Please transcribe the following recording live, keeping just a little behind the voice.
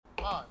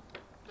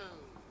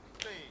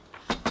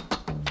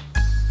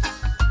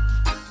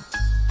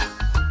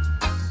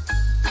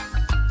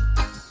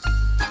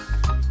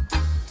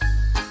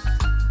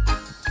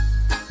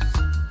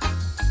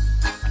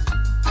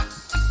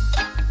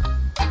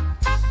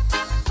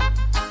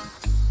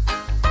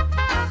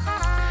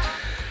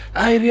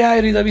Airi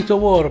Airi da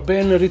Vitowar,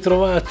 ben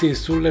ritrovati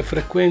sulle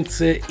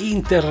frequenze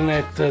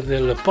internet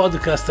del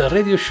podcast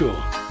Radio Show.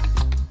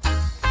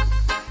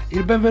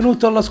 Il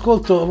benvenuto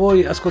all'ascolto a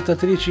voi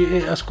ascoltatrici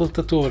e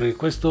ascoltatori.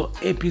 Questo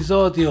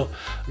episodio,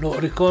 lo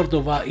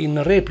ricordo, va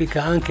in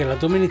replica anche la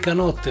domenica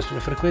notte sulle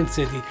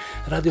frequenze di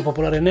Radio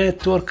Popolare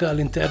Network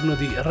all'interno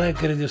di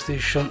Reggae Radio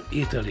Station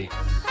Italy.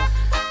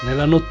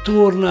 Nella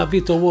notturna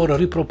Vitowar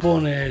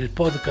ripropone il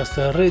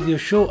podcast Radio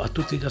Show a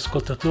tutti gli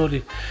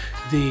ascoltatori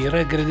di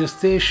Reggae Radio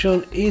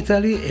Station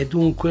Italy e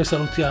dunque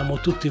salutiamo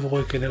tutti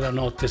voi che nella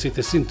notte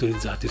siete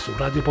sintonizzati su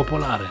Radio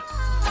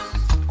Popolare.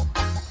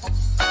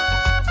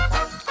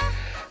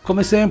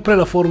 Come sempre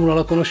la formula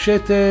la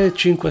conoscete,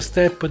 5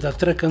 step da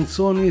 3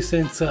 canzoni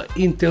senza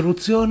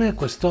interruzione.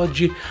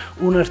 Quest'oggi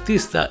un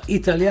artista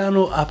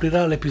italiano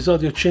aprirà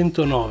l'episodio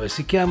 109,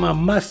 si chiama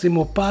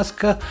Massimo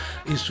Pasca,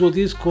 il suo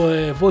disco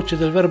è Voce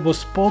del Verbo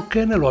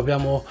Spoken, lo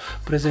abbiamo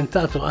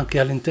presentato anche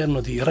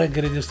all'interno di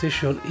Reggae Radio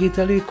Station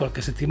Italy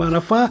qualche settimana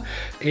fa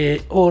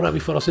e ora vi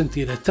farò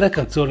sentire 3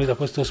 canzoni da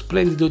questo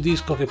splendido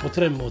disco che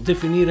potremmo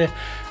definire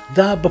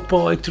dub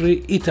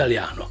poetry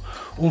italiano.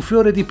 Un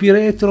fiore di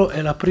Piretro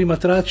è la prima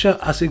traccia,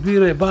 a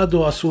seguire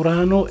Vado a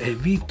Surano e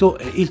Vito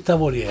e il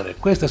Tavoliere.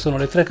 Queste sono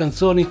le 3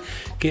 canzoni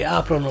che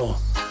aprono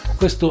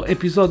questo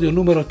episodio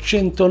numero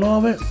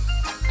 109.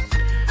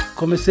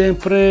 Come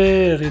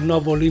sempre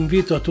rinnovo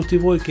l'invito a tutti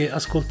voi che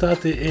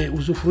ascoltate e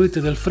usufruite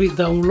del free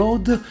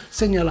download,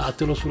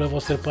 segnalatelo sulle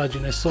vostre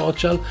pagine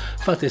social,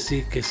 fate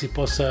sì che si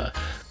possa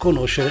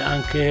conoscere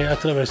anche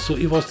attraverso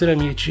i vostri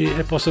amici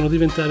e possano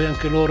diventare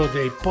anche loro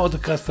dei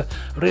podcast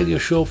Radio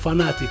Show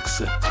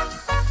fanatics.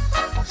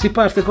 Si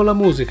parte con la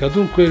musica,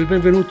 dunque il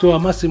benvenuto a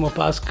Massimo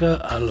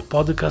Pasca al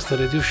podcast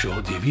Radio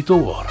Show di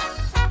Vitowar.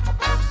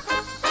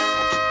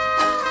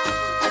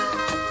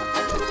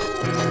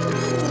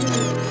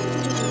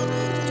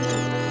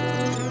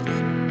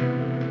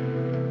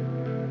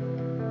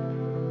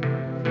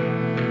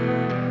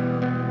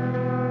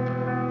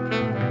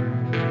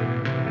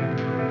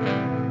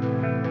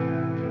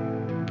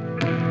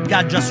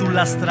 Viaggia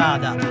sulla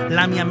strada,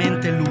 la mia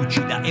mente è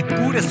lucida,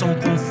 eppure son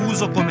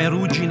confuso come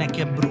ruggine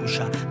che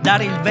brucia.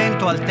 Dare il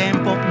vento al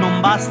tempo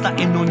non basta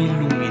e non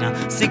illumina,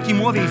 se chi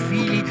muove i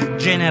fili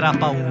genera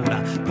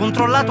paura.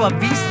 Controllato a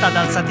vista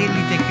dal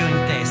satellite che ho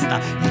in testa,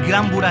 il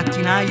gran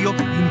burattinaio,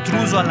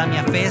 intruso alla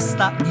mia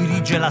festa,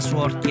 dirige la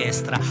sua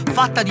orchestra,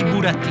 fatta di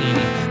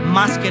burattini,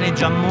 maschere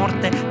già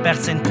morte per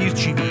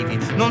sentirci vivi.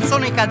 Non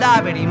sono i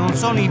cadaveri, non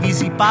sono i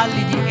visi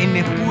pallidi e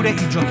neppure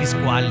i giochi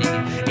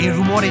squallidi. È il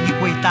rumore di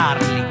quei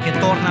tarli che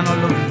tornano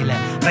all'ovile,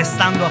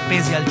 restando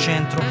appesi al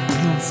centro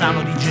di un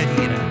sano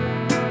digerire.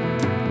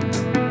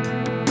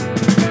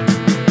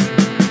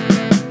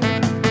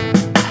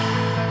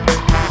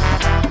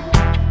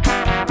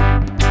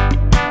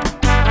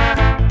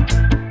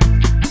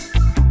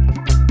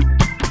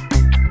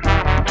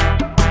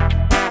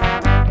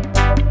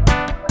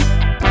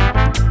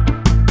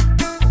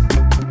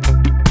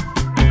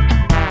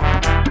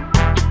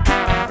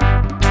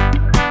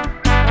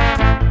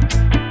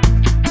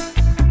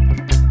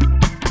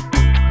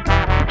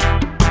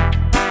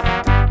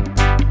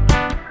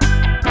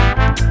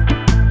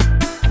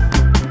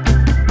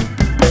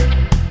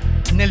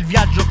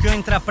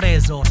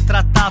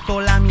 Trattato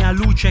la mia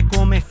luce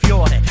come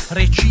fiore,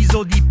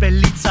 reciso di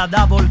pellizza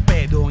da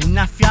Volpedo,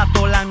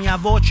 innaffiato la mia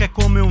voce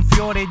come un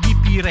fiore di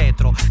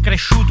Piretro,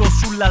 cresciuto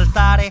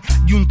sull'altare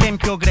di un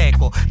tempio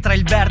greco, tra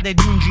il verde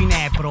di un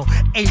ginepro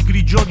e il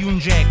grigio di un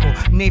geco,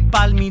 nei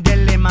palmi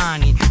delle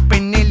mani,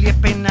 pennelli e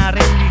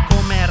pennarelli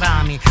come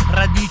rami,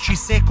 radici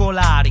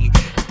secolari,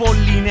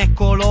 polline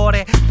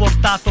colore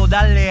portato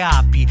dalle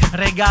api,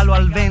 regalo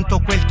al vento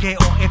quel che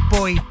ho e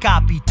poi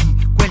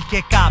capiti quel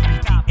che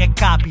capiti e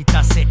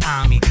capita se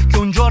ami, che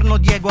un giorno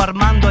Diego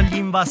Armando agli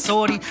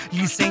invasori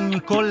gli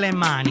segni con le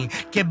mani,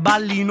 che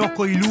ballino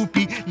coi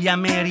lupi gli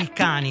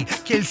americani,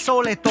 che il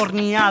sole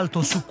torni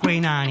alto su quei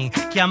nani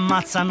che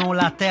ammazzano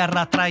la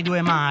terra tra i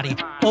due mari.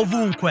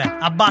 Ovunque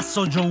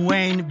abbasso John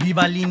Wayne,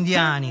 viva gli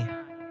indiani.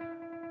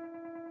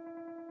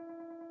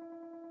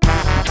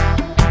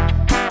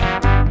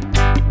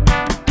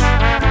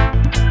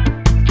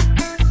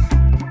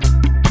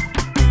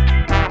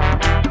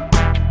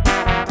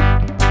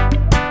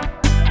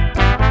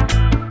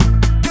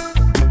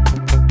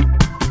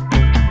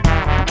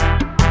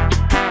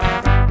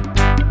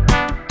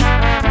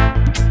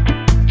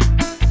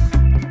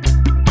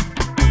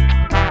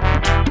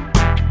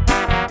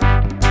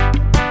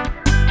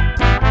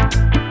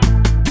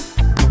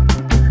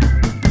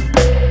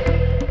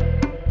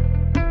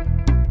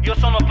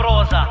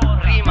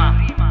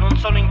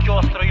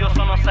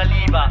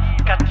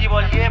 Cattivo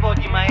allievo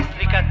di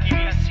maestri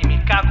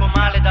cattivissimi, caco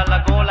male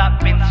dalla gola,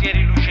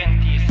 pensieri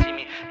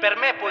lucentissimi. Per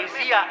me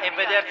poesia è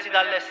vedersi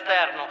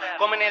dall'esterno,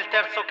 come nel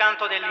terzo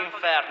canto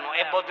dell'inferno,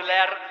 e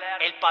Baudelaire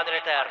è il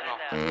Padre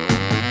Eterno.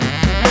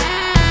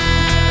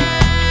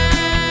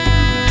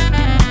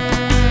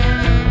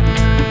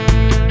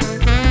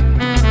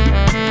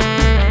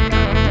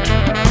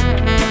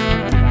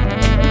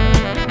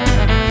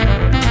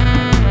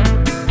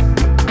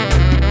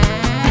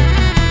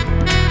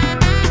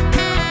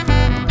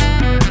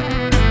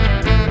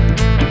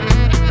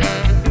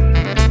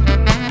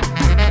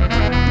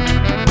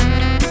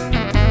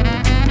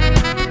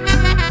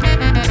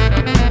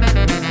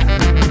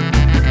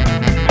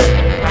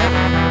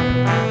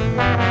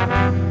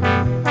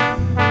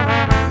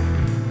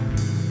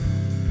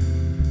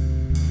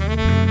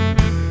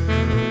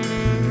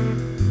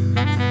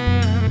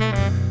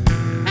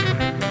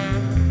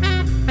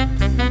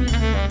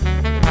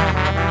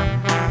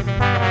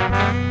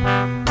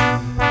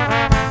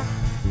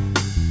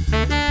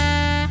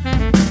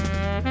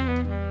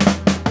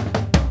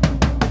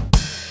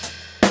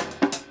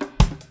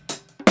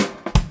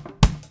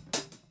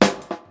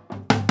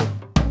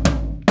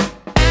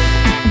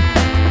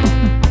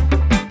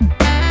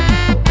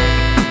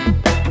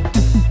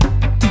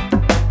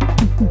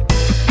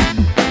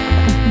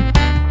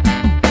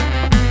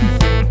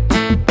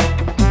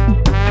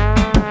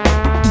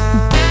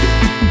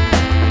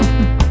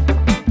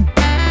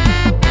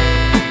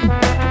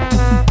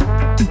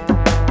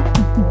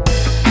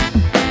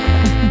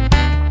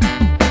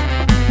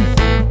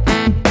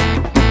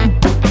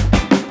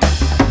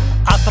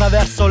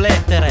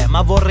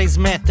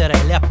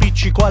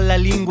 appiccico alla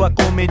lingua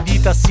come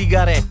dita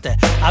sigarette.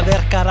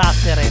 Aver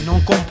carattere,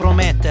 non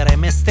compromettere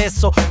me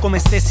stesso come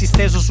stessi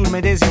steso sul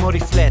medesimo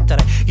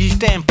riflettere. Il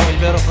tempo è il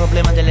vero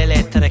problema delle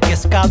lettere che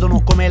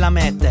scadono come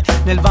lamette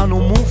nel vano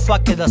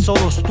muffa che da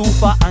solo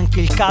stufa anche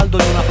il caldo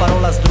di una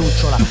parola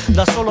sdrucciola.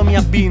 Da solo mi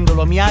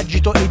abbindolo, mi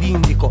agito ed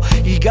indico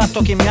il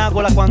gatto che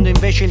miagola quando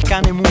invece il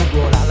cane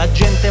mugola. La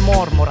gente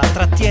mormora,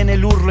 trattiene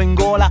l'urlo in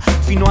gola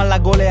fino alla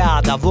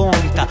goleada,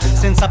 vomita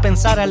senza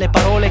pensare alle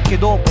parole che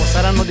dopo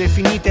saranno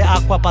definite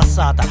acqua passata.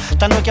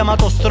 T'hanno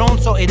chiamato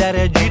stronzo ed hai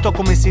reagito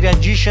come si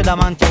reagisce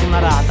davanti ad una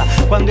rata,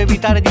 quando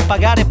evitare di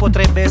pagare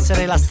potrebbe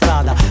essere la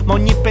strada. Ma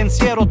ogni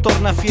pensiero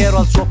torna fiero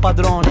al suo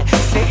padrone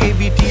se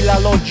eviti la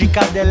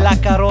logica della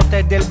carota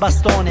e del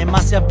bastone.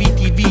 Ma se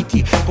avviti i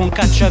viti con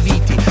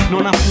cacciaviti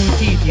non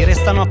appuntiti,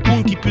 restano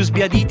appunti più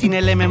sbiaditi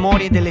nelle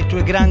memorie delle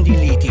tue grandi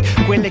liti,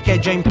 quelle che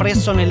hai già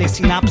impresso nelle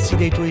sinapsi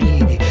dei tuoi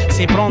lidi.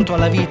 Sei pronto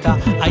alla vita?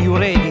 Are you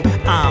ready?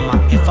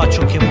 Ama e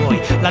faccio che vuoi.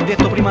 L'ha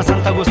detto prima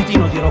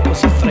Sant'Agostino di Rocco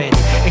Siffredi.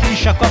 E chi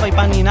sciacquava i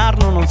panni in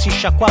Arno non si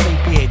sciacquava i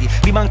piedi.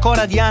 Prima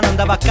ancora Diana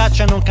andava a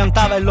caccia e non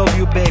cantava I love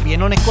you baby. E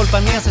non è colpa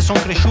mia se son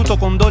cresciuto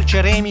con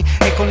Dolce Remi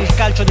e con il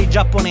calcio dei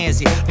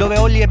giapponesi, dove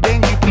Olli e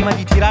Benji prima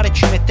di tirare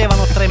ci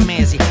mettevano 3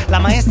 mesi. La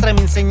maestra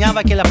mi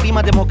insegnava che la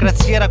prima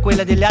democrazia era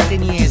quella degli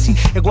ateniesi,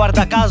 e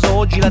guarda caso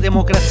oggi la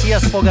democrazia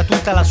sfoga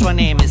tutta la sua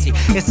nemesi.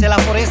 E se la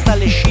foresta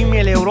alle scimmie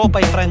e l'Europa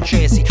ai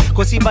francesi,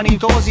 così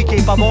vanitosi che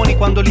i pavoni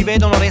quando li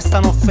vedono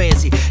restano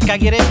offesi.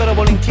 Cagherebbero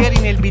volentieri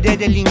nel bidet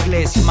degli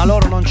inglesi, ma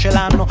loro non ce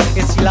l'hanno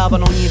e si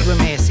lavano ogni 2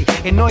 mesi.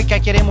 E noi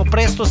cacchieremo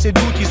presto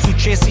seduti su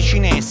cessi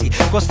cinesi,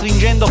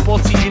 costringendo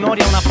pozzi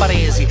ginori a una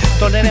paresi.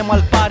 Torneremo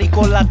al pari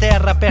con la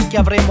terra perché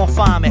avremo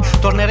fame.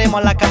 Torneremo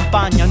alla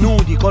campagna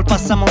nudi col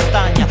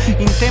passamontagna.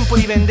 In tempo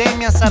di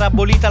vendemmia sarà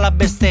abolita la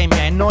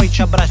bestemmia e noi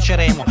ci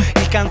abbracceremo.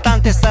 Il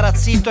cantante starà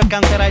zitto e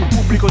canterà il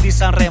pubblico di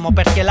Sanremo,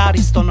 perché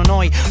l'Ariston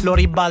noi lo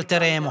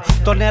ribalteremo.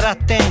 Tornerà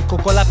Tenco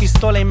con la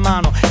pistola in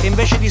mano e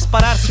invece di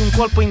spararsi un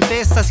colpo in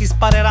testa si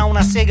sparerà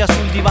una sega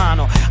sul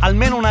divano.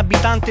 Almeno un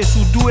abitante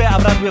su 2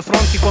 avrà 2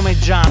 fronti come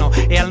Giano,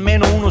 e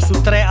almeno 1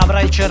 su 3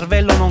 avrà il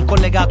cervello non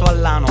collegato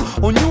all'ano.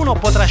 Ognuno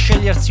potrà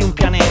scegliersi un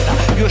pianeta,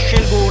 io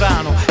scelgo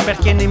Urano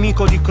perché è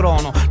nemico di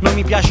Crono. Non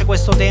mi piace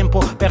questo tempo,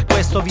 per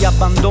questo vi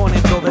abbandono.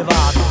 E dove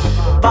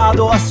vado?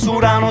 Vado a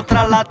Surano,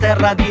 tra la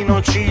terra di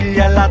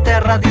Nociglia e la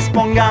terra di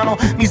Spongano.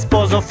 Mi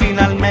sposo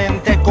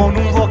finalmente con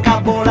un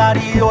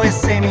vocabolario, e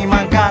se mi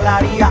manca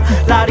l'aria,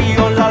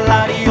 l'ario,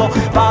 l'ario.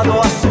 Vado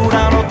a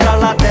Surano, tra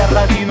la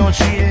terra di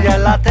Nociglia e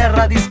la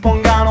terra di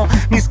Spongano.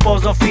 Mi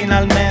sposo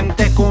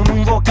finalmente con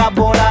un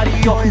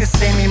vocabolario, e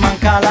se mi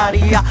manca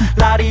l'aria,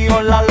 l'ario,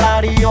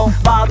 l'ario.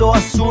 Vado a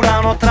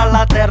Surano, tra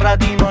la terra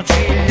di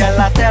Nociglia e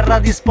la terra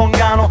di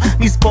Spongano.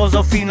 Mi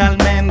sposo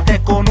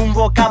finalmente con un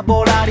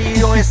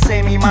vocabolario, e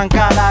se mi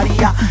manca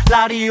l'aria,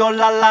 l'ario,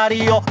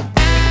 l'ario.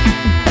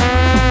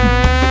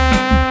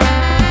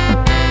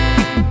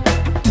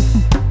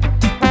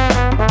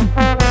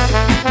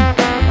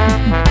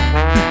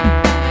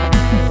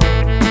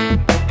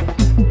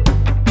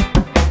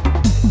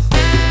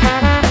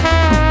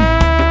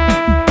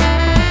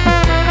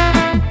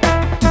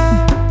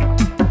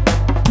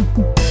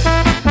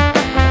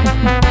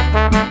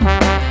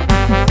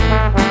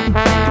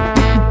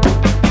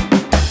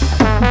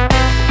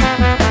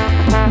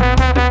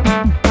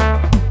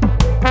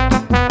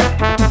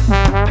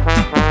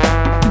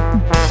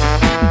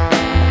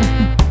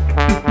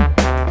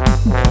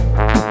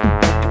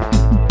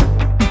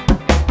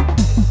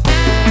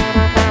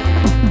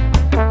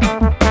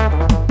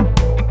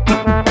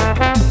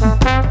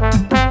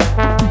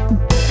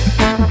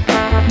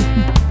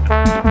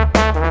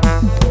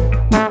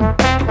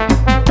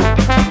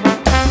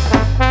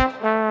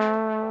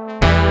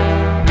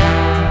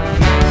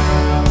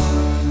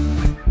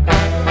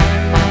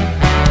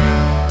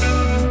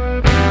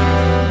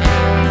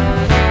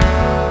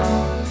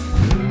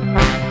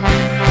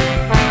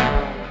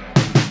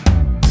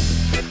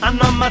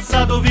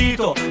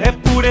 Vito,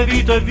 eppure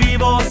Vito è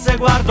vivo se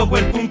guardo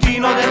quel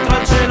puntino dentro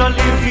al cielo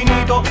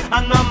all'infinito.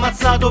 Hanno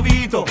ammazzato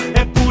Vito,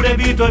 eppure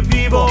Vito è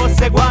vivo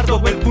se guardo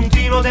quel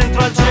puntino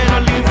dentro al cielo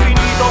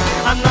all'infinito.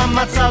 Hanno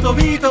ammazzato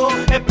Vito,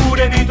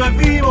 eppure Vito è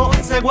vivo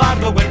se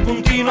guardo quel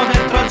puntino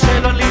dentro al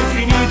cielo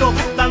all'infinito.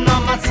 T'hanno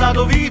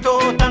ammazzato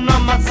Vito, t'hanno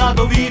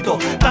ammazzato Vito,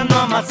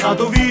 t'hanno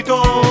ammazzato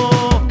Vito.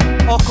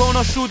 Ho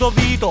conosciuto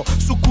Vito,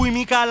 su cui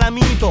mi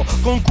calamito,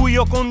 con cui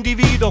io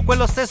condivido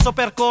quello stesso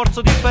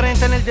percorso,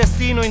 differente nel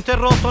destino,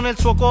 interrotto nel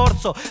suo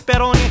corso.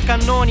 Peroni e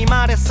cannoni,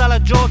 mare e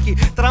sala giochi,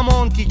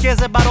 tramonti,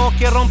 chiese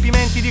barocche e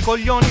rompimenti di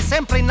coglioni,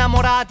 sempre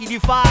innamorati di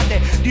fate,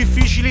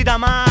 difficili da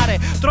amare,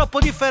 troppo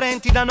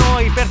differenti da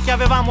noi perché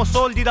avevamo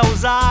soldi da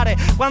usare.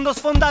 Quando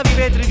sfondavi i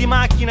vetri di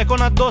macchine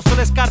con addosso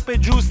le scarpe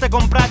giuste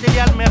comprate lì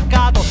al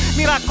mercato,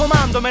 mi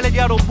raccomando me le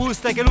dia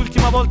robuste che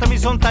l'ultima volta mi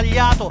son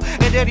tagliato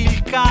ed eri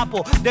il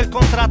capo del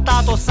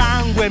contrattato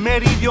sangue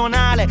meridionale.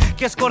 addominale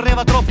che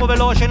scorreva troppo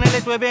veloce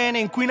nelle tue vene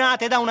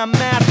inquinate da una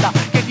merda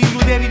che ti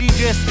illudevi di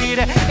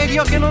gestire. Ed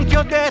io che non ti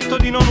ho detto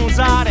di non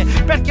usare,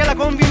 perché la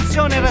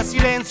convinzione era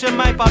silenzio e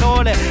mai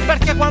parole,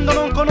 perché quando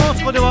non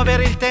conosco devo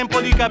avere il tempo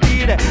di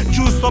capire,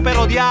 giusto per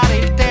odiare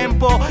il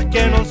tempo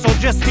che non so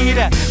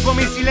gestire,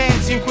 come i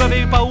silenzi in cui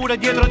avevi paura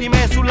dietro di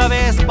me sulla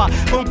Vespa,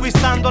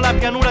 conquistando la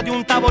pianura di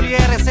un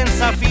tavoliere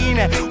senza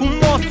fine, un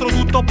mostro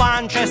tutto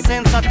pancia e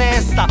senza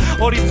testa,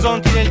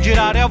 orizzonti del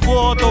girare a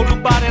vuoto,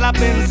 rubare la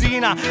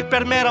benzina,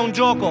 per me era un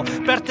gioco,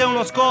 per te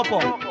uno scopo.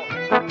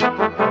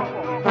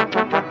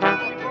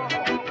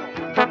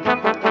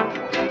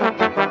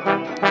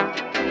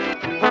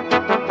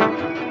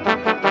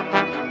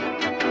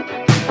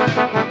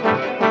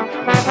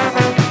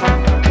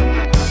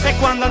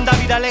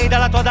 Da lei,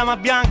 dalla tua dama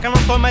bianca,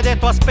 non t'ho mai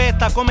detto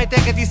aspetta, come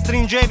te che ti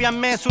stringevi a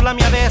me sulla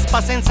mia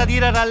Vespa senza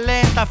dire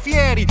rallenta,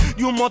 fieri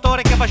di un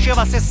motore che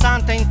faceva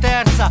 60 in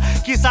terza.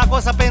 Chissà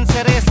cosa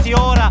penseresti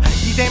ora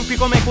di tempi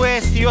come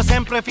questi, io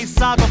sempre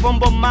fissato con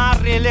Bob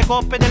Marley e le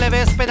coppe delle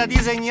vespe da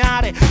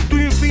disegnare, tu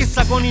in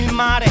fissa con il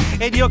mare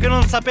ed io che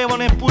non sapevo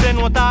neppure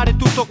nuotare,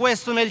 tutto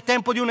questo nel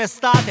tempo di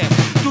un'estate,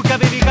 tu che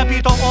avevi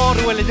capito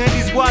Orwell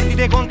negli sguardi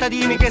dei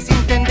contadini che si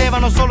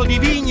intendevano solo di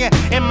vigne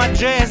e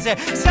maggese.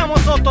 Siamo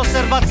sotto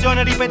osservazione,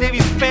 ripetevi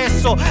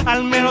spesso,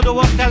 almeno 2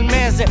 volte al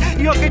mese.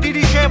 Io che ti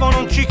dicevo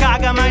non ci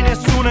caga mai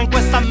nessuno in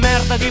questa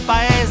merda di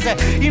paese,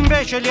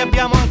 invece li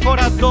abbiamo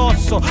ancora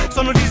addosso.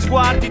 Sono gli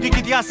sguardi di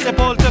chi ti ha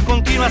sepolto e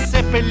continua a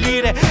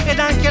seppellire. Ed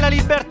anche la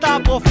libertà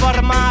può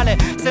far male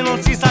se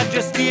non si sa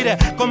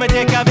gestire, come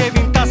te che avevi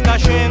in tasca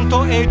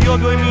 100 ed io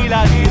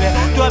 2000 lire.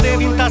 Tu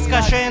avevi in tasca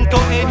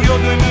 100 ed io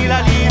 2000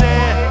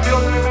 lire.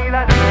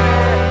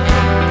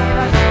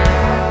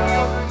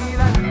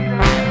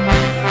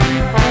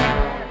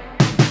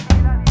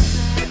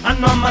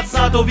 Hanno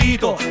ammazzato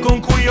Vito, con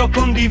cui ho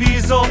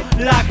condiviso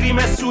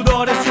lacrime e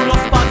sudore sullo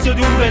spazio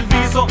di un bel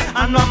viso.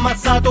 Hanno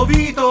ammazzato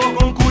Vito,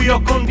 con cui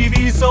ho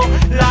condiviso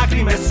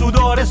lacrime e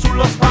sudore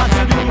sullo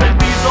spazio di un bel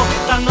viso.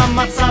 T'hanno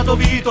ammazzato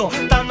Vito,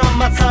 t'hanno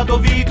ammazzato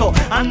Vito,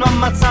 hanno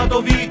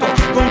ammazzato Vito,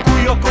 con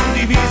cui ho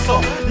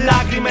condiviso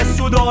lacrime e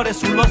sudore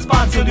sullo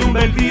spazio di un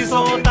bel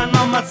viso.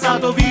 T'hanno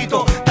ammazzato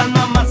Vito,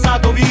 t'hanno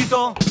ammazzato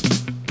Vito.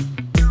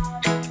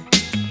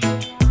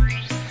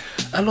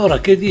 Allora,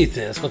 che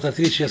dite,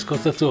 ascoltatrici e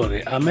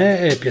ascoltatori? A me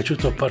è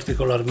piaciuto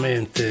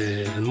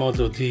particolarmente il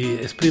modo di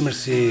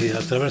esprimersi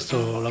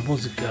attraverso la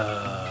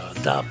musica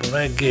dub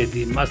reggae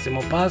di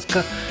Massimo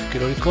Pasca, che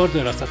lo ricordo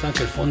era stato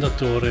anche il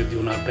fondatore di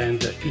una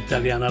band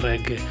italiana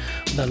reggae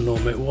dal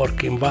nome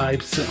Working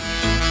Vibes.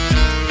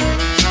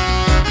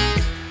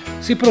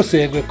 Si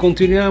prosegue,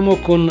 continuiamo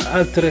con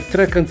altre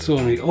 3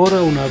 canzoni, ora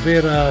una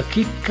vera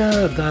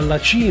chicca dalla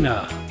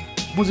Cina,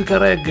 musica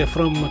reggae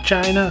from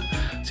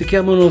China. Si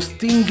chiamano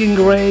Stinging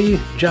Ray,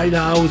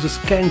 Jailhouse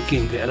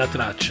Skanking è la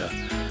traccia.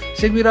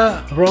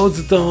 Seguirà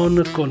Rose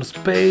Dawn con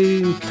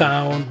Spain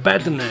Town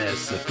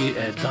Badness, qui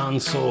è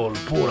dancehall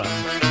pura.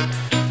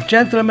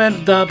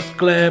 Gentleman Dub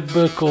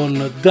Club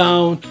con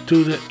Down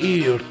to the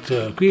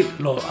Earth, qui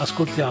lo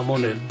ascoltiamo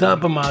nel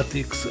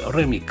Dubmatics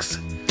Remix.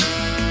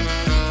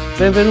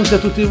 Benvenuti a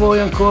tutti voi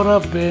ancora,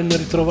 ben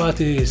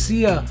ritrovati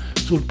sia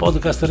sul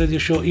podcast Radio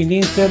Show in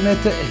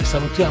internet e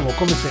salutiamo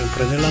come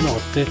sempre nella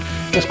notte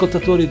gli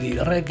ascoltatori di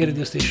Reggae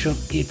Radio Station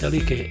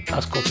Italy che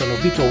ascoltano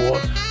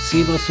Vitowar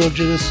sino al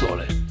sorgere del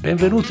sole.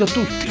 Benvenuti a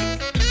tutti!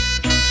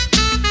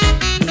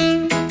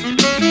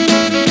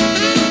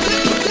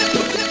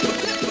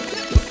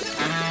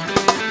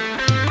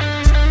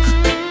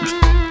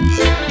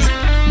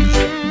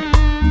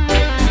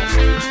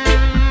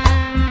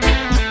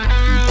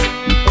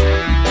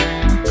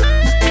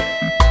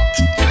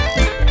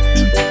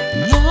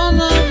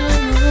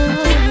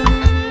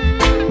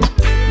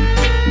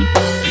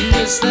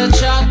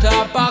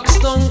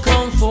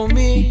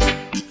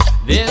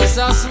 There's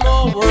a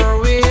small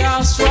world we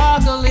are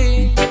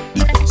struggling.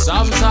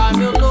 Sometimes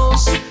you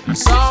lose,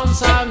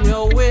 sometimes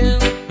you win.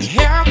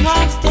 Here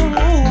comes the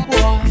rude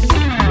boy,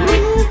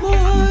 rude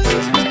boy.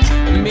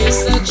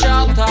 Mr.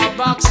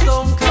 Chatterbox,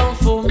 don't come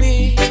for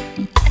me.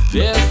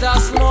 There's a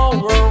small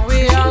world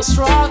we are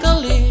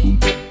struggling.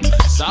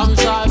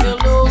 Sometimes you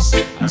lose,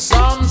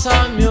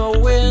 sometimes you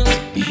win.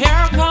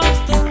 Here comes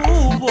the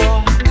rude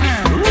boy,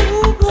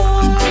 rude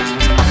boy.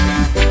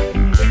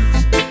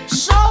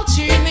 手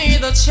起你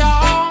的枪，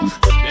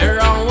别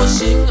让我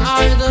心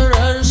爱的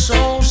人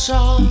受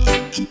伤。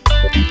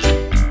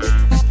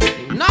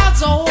你拿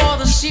走我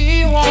的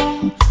希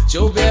望，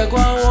就别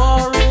管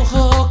我如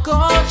何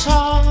歌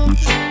唱。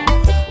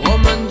我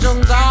们正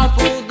大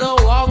步地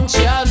往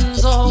前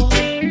走，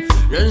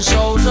忍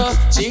受着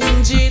荆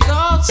棘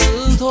的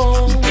刺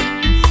痛，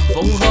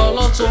缝合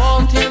了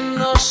昨天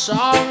的伤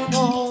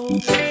口，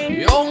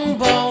拥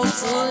抱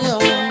自由。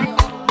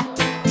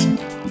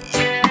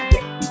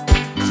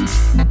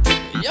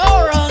有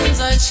人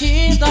在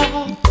祈祷，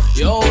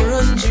有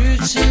人举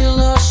起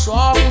了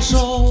双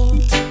手，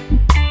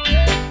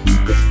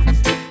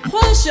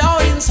欢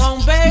笑隐藏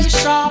悲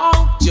伤，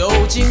究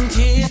竟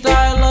替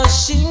代了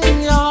信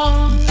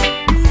仰。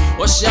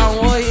我想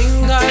我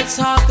应该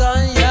擦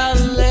干眼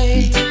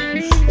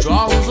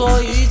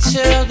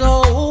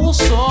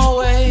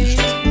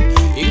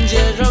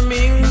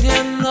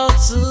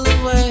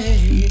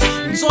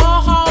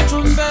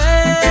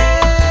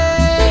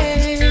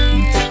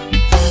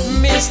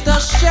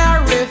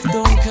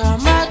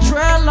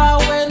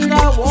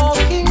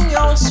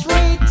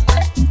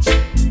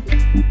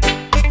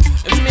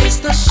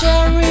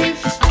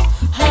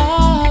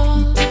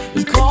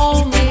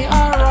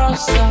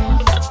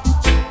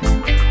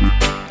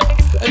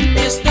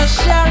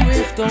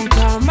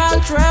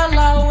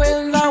dreadlock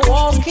when I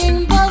walk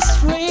in the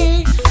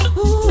street.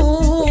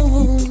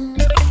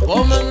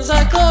 Woman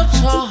在歌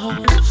唱，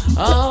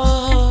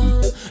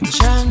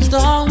颤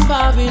动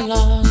巴比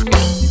伦，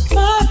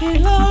巴比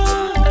伦。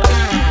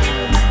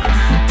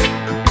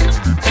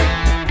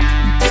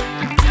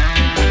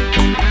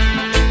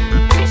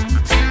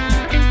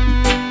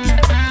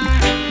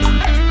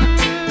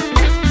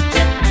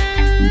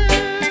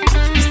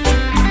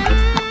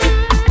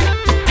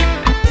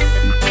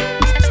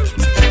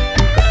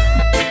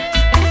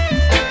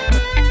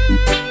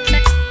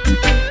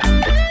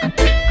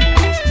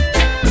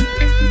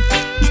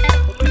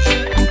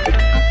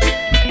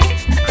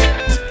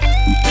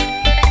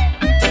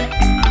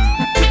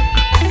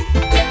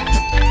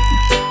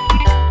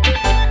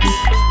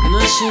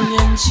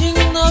年轻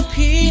的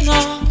皮囊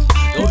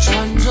都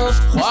穿着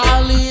华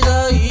丽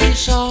的衣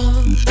裳，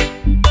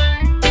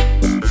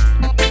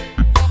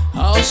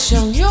好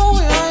像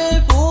永远也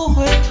不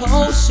会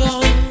投降。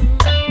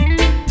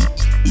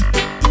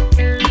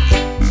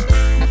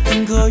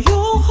可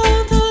永恒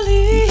的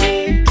利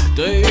益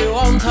对欲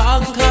望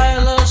摊开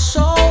了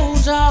手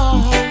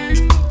掌，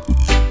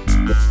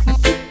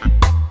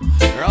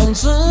让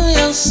尊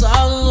严散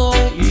落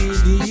一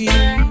地。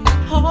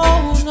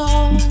Oh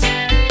no。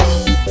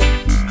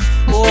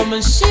我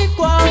们习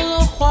惯了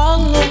欢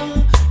乐，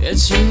也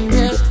请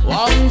别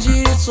忘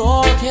记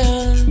昨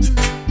天。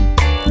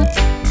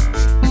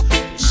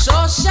设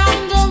想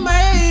着每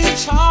一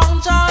场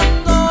战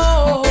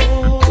斗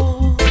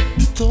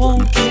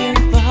 ，Don't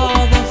give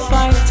up the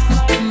fight。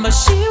把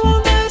希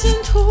望带进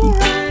土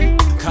壤，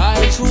开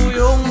出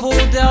永不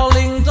凋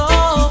零的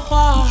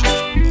花，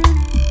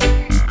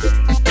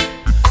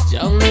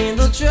将你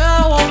的绝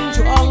望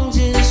装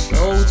进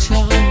手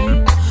枪。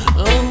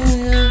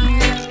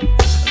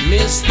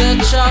Mr.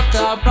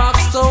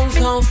 Chatterbox, don't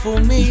come for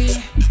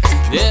me.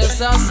 There's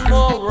a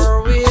small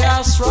world we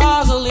are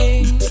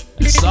struggling.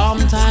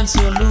 Sometimes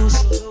you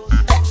lose,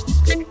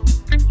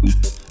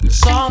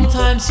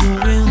 sometimes you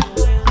win.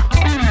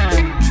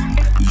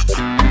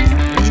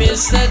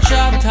 Mr.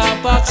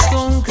 Chatterbox,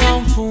 don't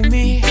come for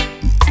me.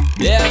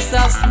 There's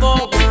a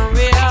small world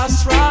we are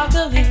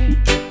struggling.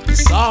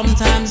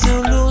 Sometimes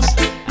you lose,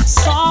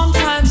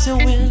 sometimes you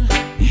win.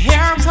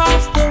 Here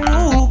comes the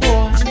rude boy.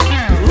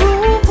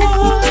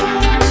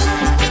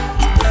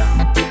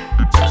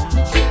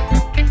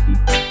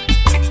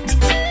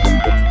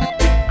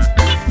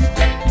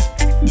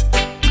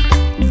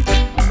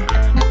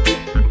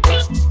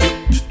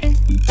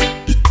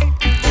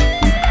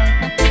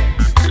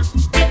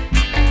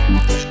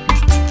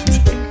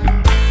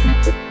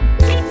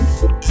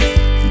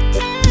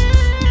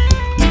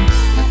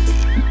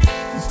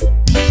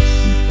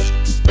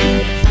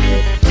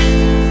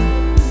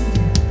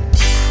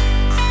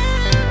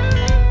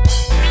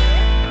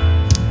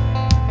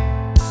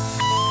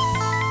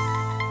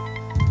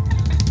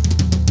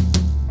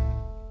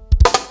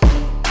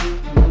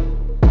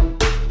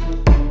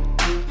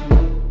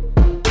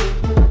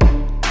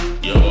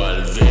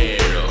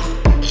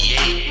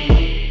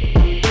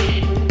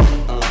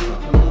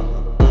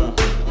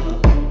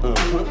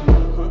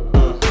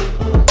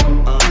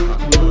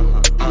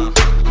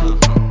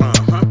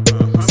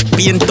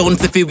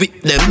 Tones if you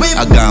with them,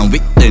 I gone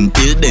with them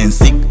till then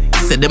sick.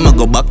 Say them I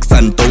go box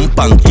and thump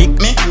and kick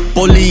me.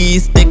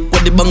 Police take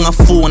what the bang a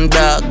phone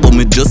dog, but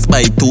me just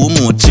buy 2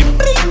 more chip.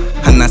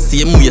 And I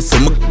see him with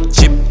some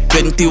chip.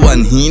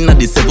 21 he na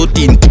the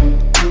 17.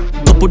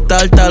 Couple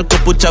tall,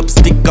 couple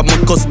chopstick. I'm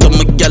a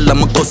customer gal,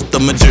 I'm a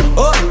customer drip.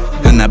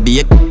 And I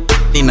be a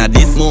in a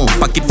this move,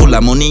 pocket full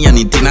of money and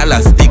it in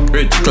elastic.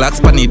 Clocks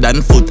panny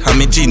dan foot, and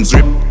me jeans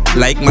rip.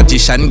 Like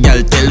magician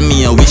gal tell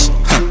me a wish.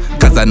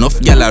 Cause enough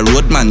gal a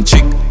roadman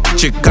trick.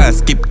 Trick can't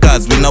skip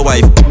cause we no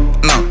wife.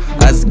 No,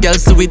 as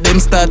girls see with them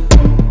start.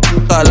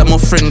 All of my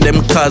friend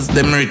them cause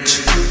them rich.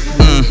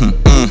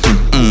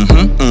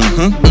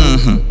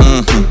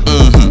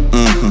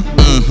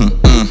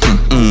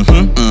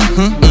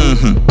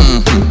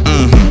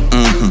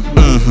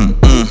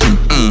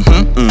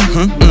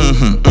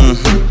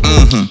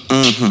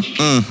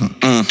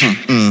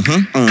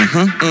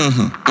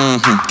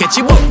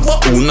 Catchy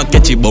bounce, who no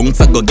catchy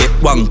bounce, I go get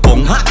one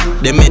pong.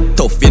 They made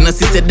tough, you know,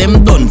 see say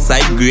them done.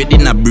 Side grade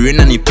in a brain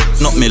and it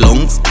not me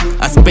lungs.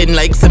 I spend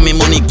like say me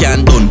money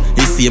can't done.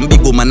 You see him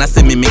big woman, I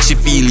say me make she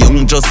feel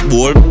young, just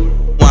bored.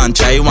 One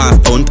try,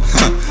 one stunt.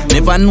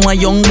 Never know a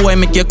young boy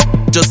make you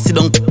just sit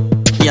down.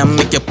 Yeah,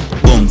 make you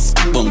bounce,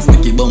 bounce,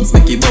 make you bounce,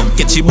 make you bounce.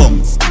 Catchy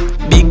bounce,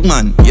 big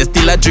man, you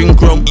still a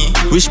drink rum.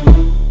 Wish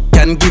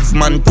can give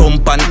man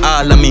thump and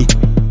all of me.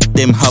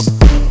 Them have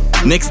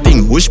next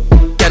thing, wish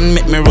can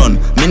make me run.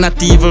 Me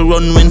not even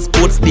run when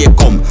sports day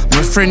come.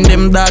 My friend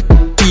them dark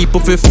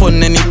people for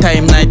fun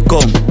anytime night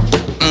come.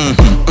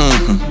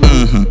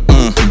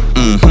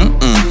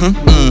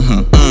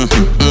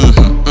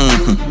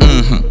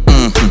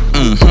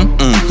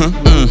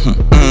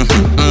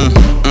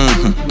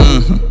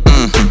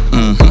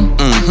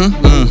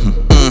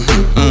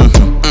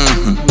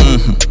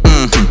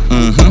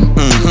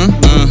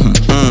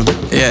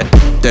 Yeah,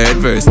 third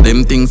verse,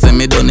 them things say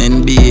me done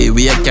NBA.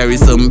 We a carry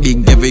some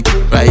big every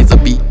rise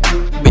up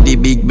with the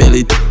big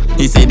belly.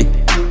 He said,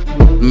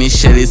 Miss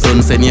Shelly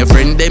son, send your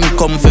friend them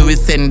come for we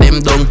send them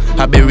down.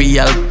 I be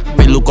real,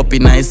 we look up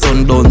in nice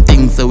sun, don't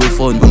think so we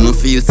fun. We no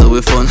feel so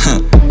we fun.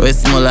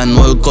 Westmoreland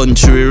whole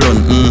country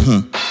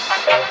run.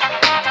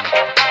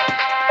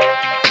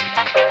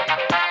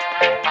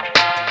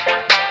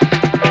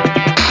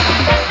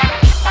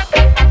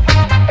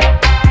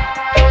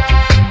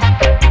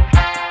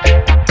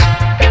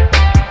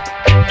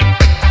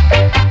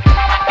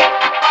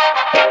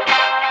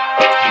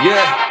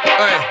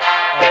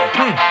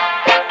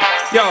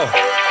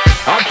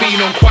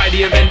 On quite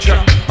the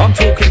adventure. I'm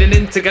talking an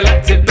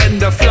intergalactic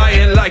bender,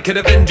 flying like an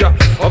Avenger,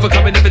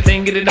 overcoming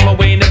everything, getting in my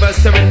way, never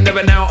surrender.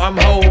 And now I'm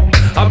home,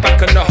 I'm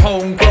back on the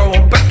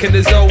homegrown, back in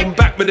the zone,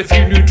 back with a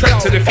few new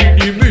tracks and a few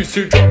new moves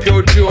to drop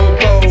your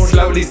jawbone.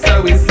 Slowly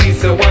sowing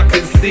seeds so I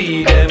can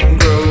see them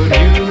grow.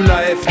 New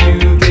life,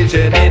 new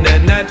vision in a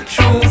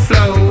natural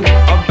flow.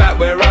 I'm back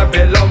where I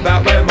belong,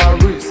 back where my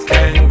roots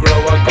can grow.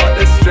 I got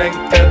the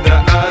strength of the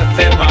earth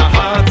in my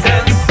heart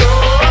and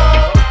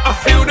soul. I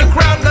feel the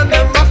ground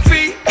under my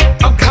feet.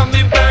 I'm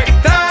coming back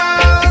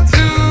down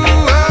to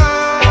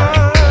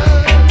earth.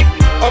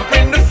 I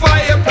bring the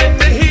fire, bring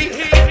the heat.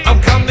 I'm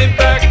coming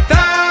back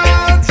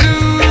down to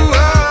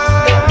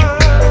earth.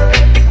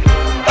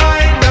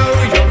 I know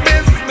you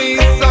miss me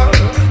so.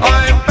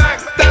 I'm back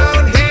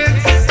down here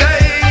to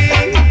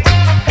stay.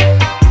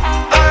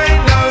 I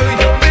know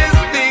you miss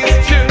these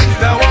tunes.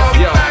 Now I'm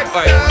back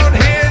down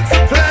here to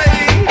play.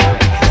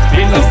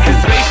 Been lost in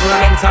space for a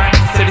long time.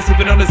 Steady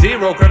sipping on a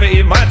zero gravity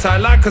in my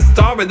time, like a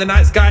star in the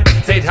night sky.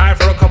 Stayed high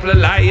for a couple of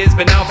light years,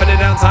 but now for the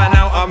downtime,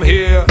 now I'm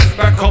here.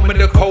 Back home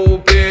with a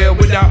cold beer,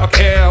 without a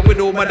care, with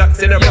all my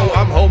ducks in a row.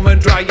 I'm home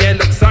and dry, yeah,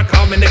 looks like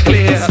I'm in the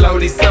clear.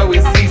 Slowly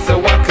sowing seeds so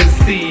I can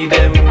see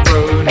them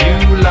grow.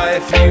 New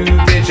life, new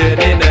vision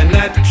in a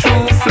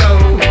natural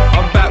flow.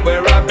 I'm back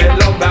where I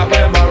belong, back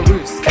where my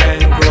roots can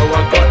grow.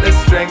 I got the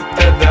strength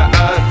of the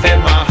earth in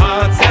my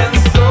heart and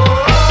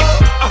soul.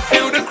 I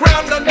feel the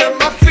ground under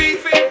my feet.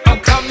 I'm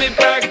coming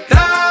back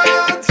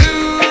down to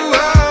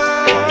earth.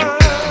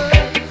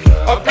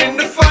 I bring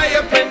the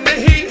fire, bring the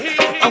heat.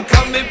 I'm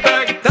coming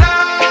back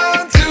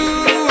down to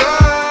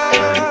earth.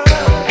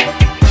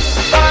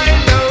 I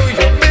know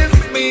you miss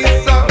me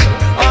so.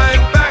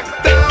 I'm back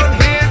down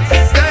here to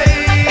stay.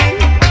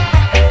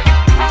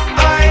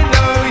 I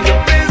know you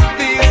miss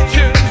these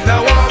tunes.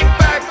 Now I'm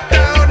back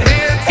down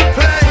here to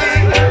play.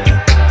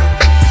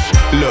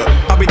 Look,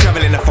 I've been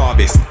travelling the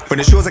farthest, from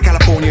the shores of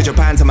California,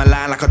 Japan to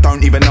Milan, like I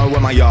don't even know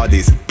where my yard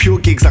is. Pure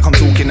gigs like I'm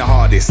talking the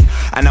hardest.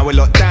 And now we're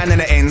locked down in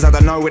the ends, I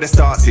don't know where the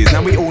starts is.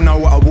 Now we all know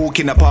what a walk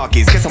in the park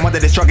is. Guess I'm one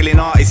of the struggling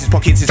artists, his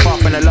pockets is far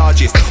from the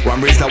largest.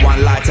 One Rizzler,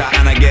 one lighter,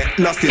 and I get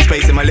lost in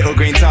space in my little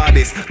green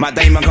TARDIS. Matt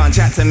Damon can't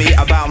chat to me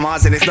about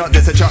Mars, and it's not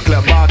just a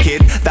chocolate bar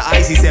kid. The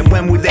Icy said,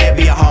 when will there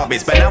be a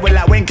harvest? But now we're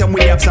like, when can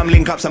we have some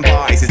link-ups and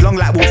parties? It's long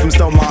like Wolf from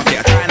Stone Market,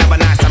 I try and have a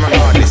nice time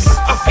regardless.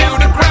 I feel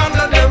the ground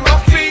under my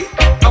feet.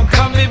 I'm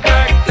coming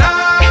back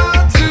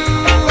down to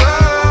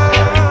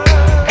earth.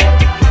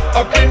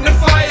 I bring the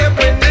fire,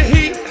 bring the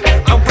heat.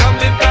 I'm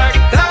coming back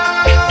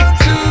down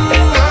to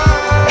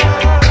earth.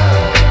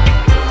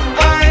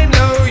 I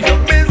know you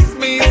miss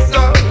me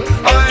so.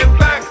 I'm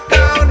back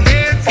down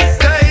here to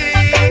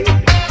stay.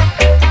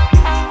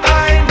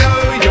 I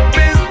know you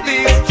miss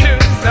these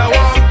tunes. Now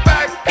I'm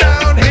back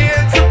down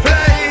here to play.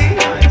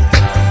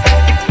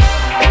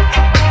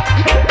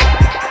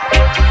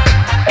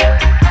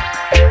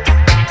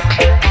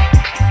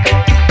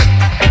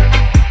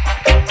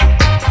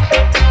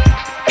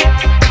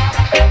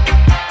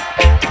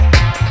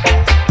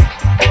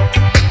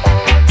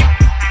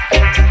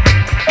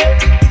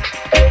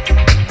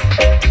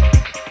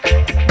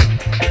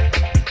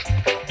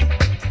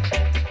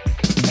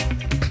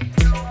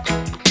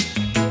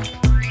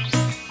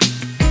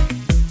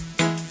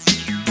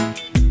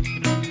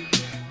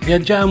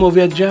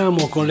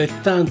 Viaggiamo con le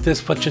tante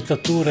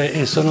sfaccettature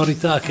e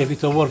sonorità che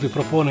Vitowar vi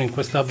propone in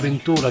questa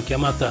avventura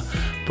chiamata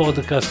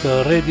Podcast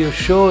Radio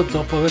Show.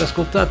 Dopo aver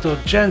ascoltato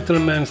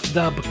Gentleman's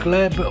Dub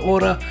Club,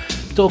 ora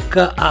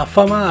tocca a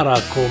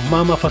Famara con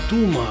Mama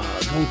Fatuma,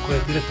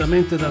 dunque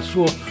direttamente dal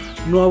suo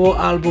nuovo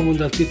album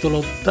dal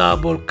titolo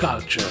Double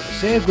Culture.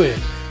 Segue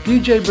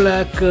DJ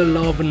Black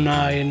Love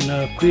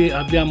 9, qui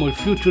abbiamo il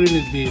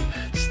featuring di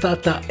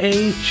Stata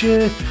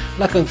H,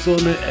 la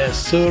canzone è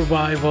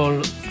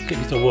Survival, che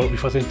Vitowar vi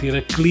fa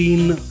sentire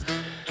clean.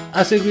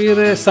 A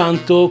seguire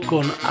Santo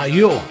con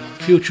Ayo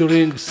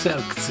featuring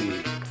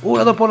Selxi,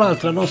 una dopo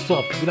l'altra non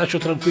stop, vi lascio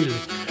tranquilli,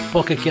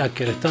 poche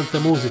chiacchiere, tanta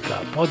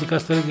musica.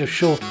 Podcast Radio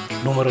Show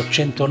numero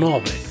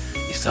 109.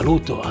 Vi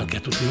saluto anche a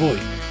tutti voi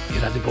di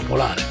Radio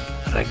Popolare,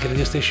 Reggae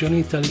Radio Station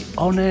Italy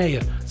on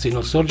air sino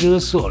al sorgere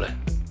del sole.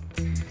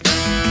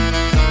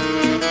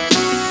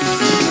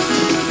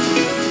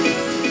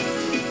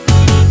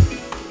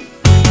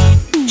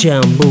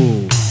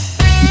 Jambu.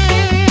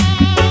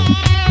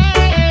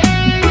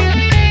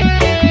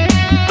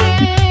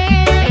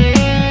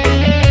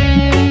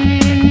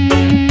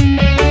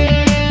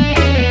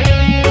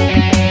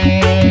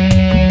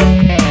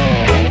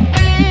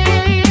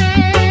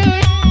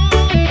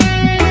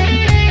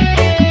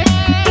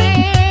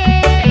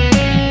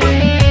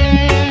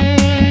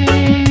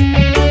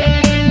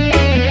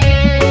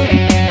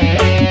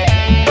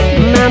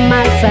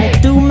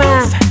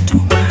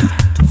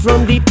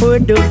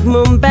 port of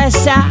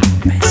Mombasa,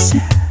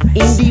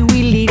 in the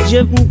village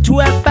of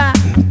Mtwapa.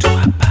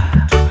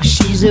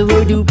 She's a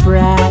voodoo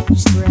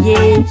priest,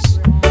 yes,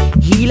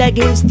 heal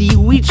against the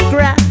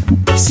witchcraft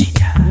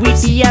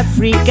with the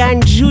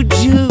African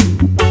juju.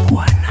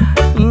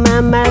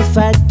 Mama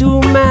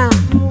Fatuma,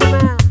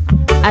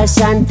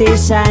 asante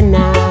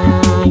sana.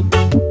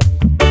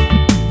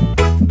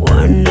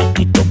 Bwana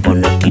kitoko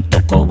na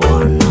kitoko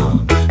bwana,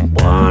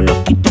 bwana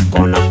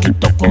kitoko na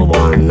kitoko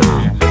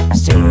bwana.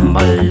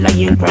 Simba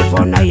lion cry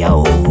for na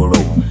yaoro,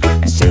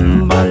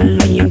 Simba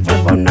lion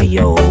cry for na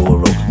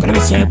yaoro. Can I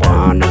say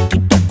bwana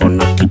kitoko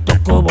na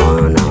kitoko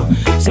bwana,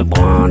 say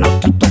bwana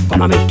kitoko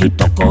na me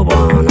kitoko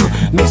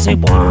bwana, me say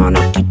bwana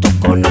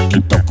kitoko na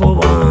kitoko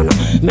bwana.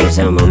 Me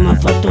say Mama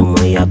Fatuma,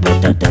 you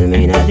better tell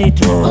me na the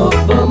truth.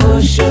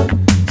 Obomosho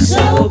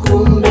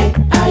saukumbe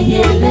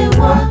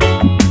ayelewa,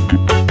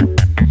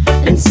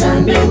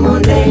 ensambe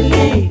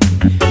mondele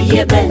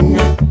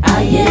yebena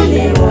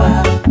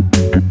ayelewa.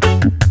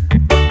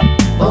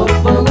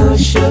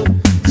 Obomosho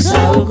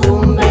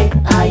saukumbe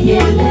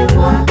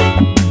ayelewa,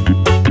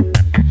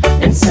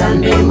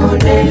 ensambe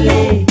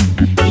mondele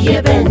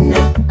yebena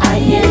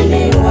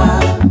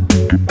ayelewa.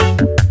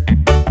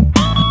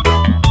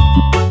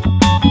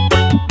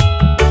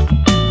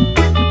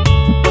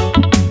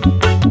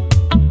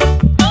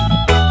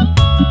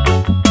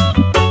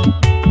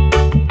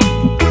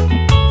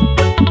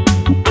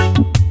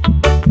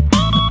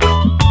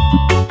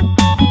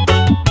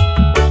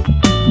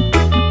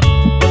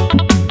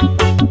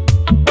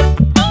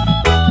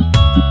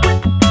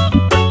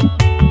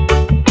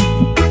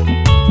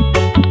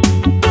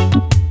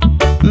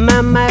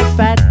 Mama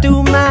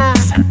Fatuma,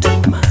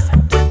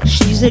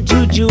 she's a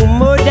juju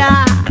mother,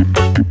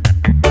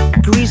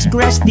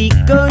 crisscross the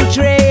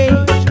country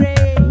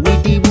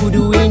with the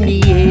voodoo in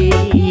the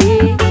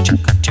air.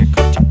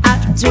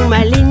 Up to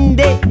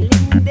Malinde,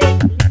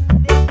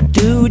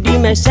 to the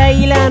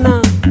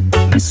Masailana,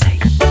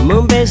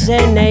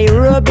 Mombasa,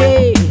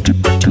 Nairobi.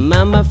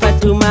 Mama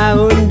Fatuma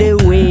on the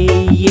way,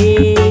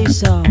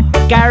 yes.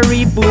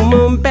 Karibu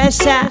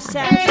Mombasa,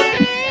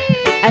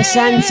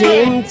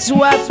 asante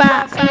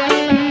Mtwapa.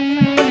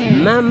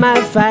 Mama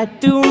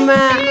Fatuma,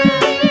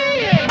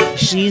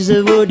 she's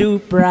a voodoo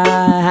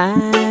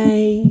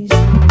prize.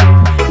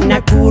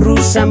 Nakuru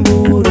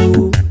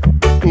Samburu,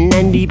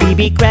 Nandi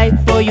Bibi cry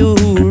for you.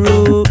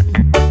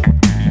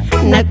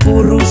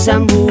 Nakuru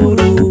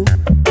Samburu,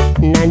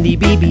 Nandi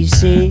Bibi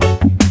say,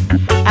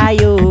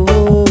 ayo.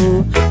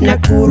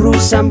 Nakuru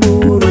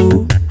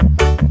Samburu,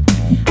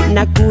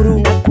 Nakuru,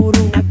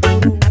 Nakuru,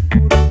 Nakuru,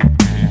 Nakuru,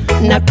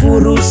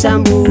 Nakuru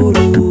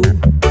Samburu,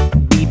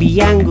 bibi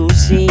yangu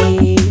say,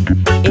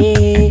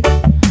 eh.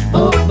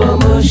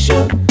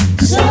 Obomosho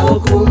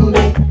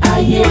saukumbe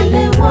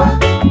ayelewa,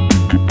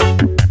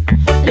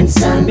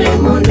 ensambe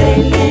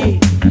mondele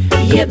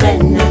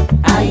yebena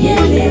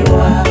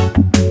ayelewa.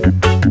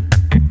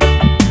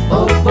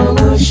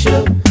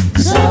 Obomosho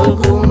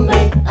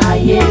saukumbe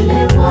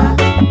ayelewa,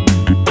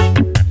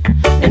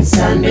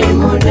 ensambe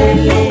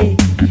mondele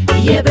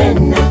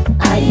yebena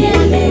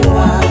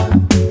ayelewa.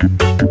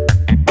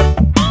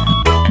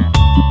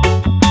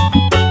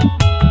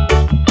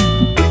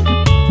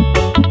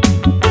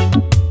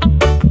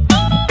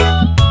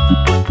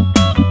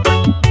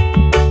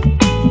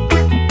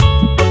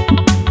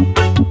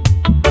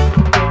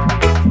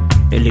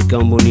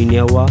 Likambo nini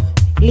awa?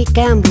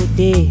 Likambo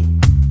te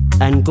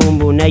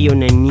Ankombo nayo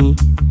nani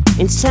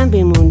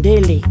Ensambe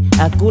mondele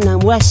Hakuna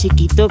mwasi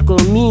kitoko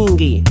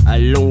mingi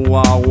Alon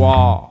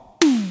wawa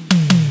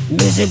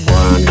Mese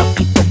bwana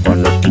kitoko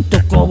na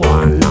kitoko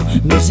bwana,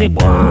 Mese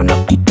bwana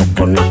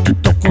kitoko na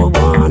kitoko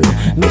bwana,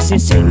 Mese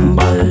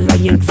Simba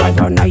lion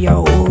driver na ya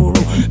uru,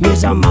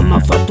 Mesa Mama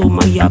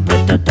Fatuma ya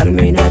better tell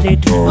me na the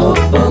truth.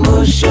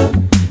 Obomosho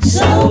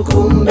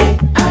saukumbe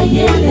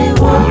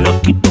ayelewa, Na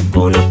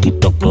kitoko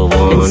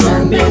bwana,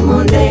 ensambe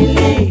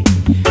mondele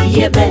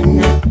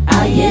yebena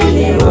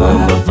ayelewa.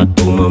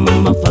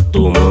 Mama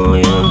Fatuma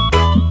ya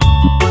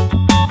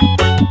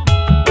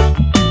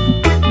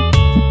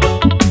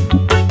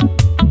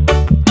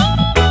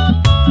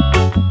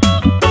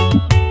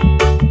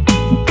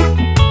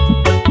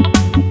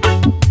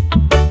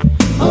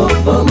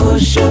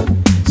Obomosho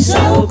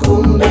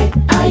saukumbe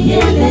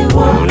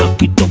ayelewa, na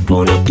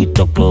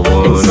kitoko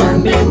bwana,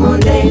 ensambe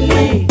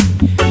mondele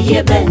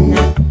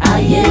yebena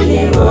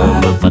ayelewa.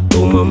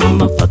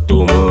 Mama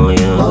Fatuma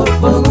ya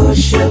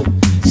Obomosho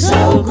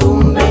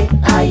saukumbe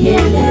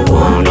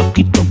ayelewa, na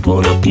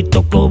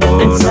kitoko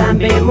bwana,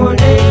 ensambe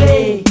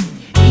mondele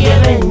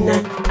yebena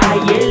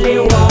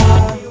ayelewa.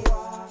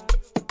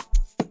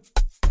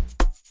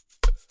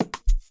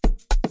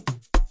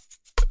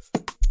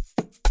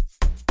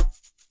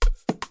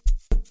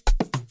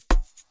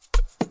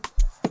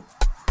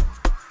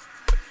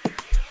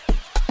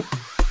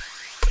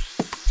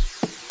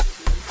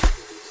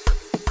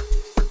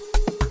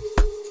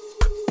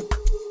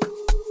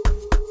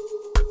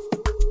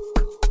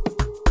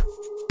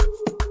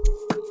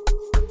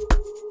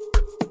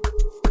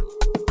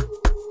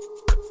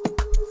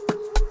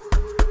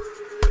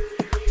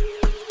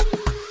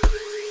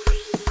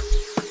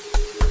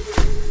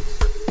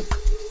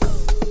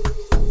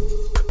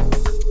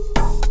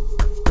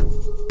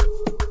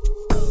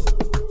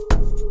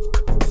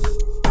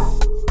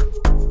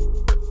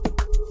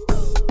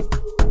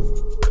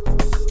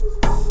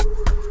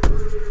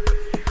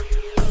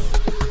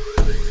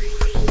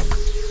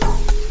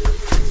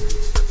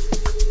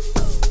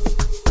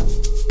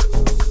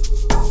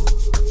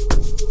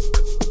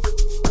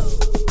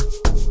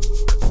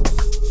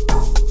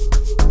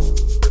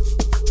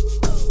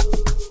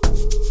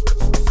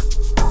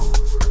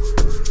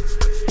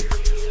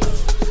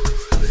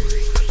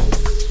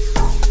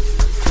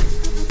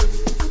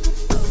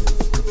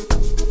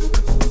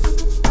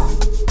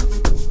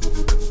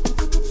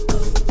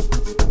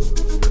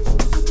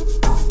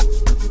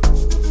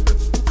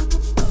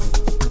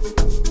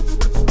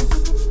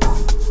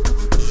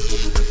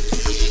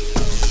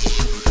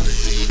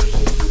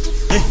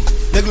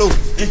 neglo,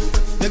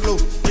 neglo,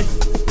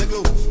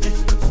 neglo.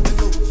 Neglo,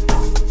 neglo,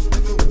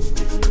 neglo,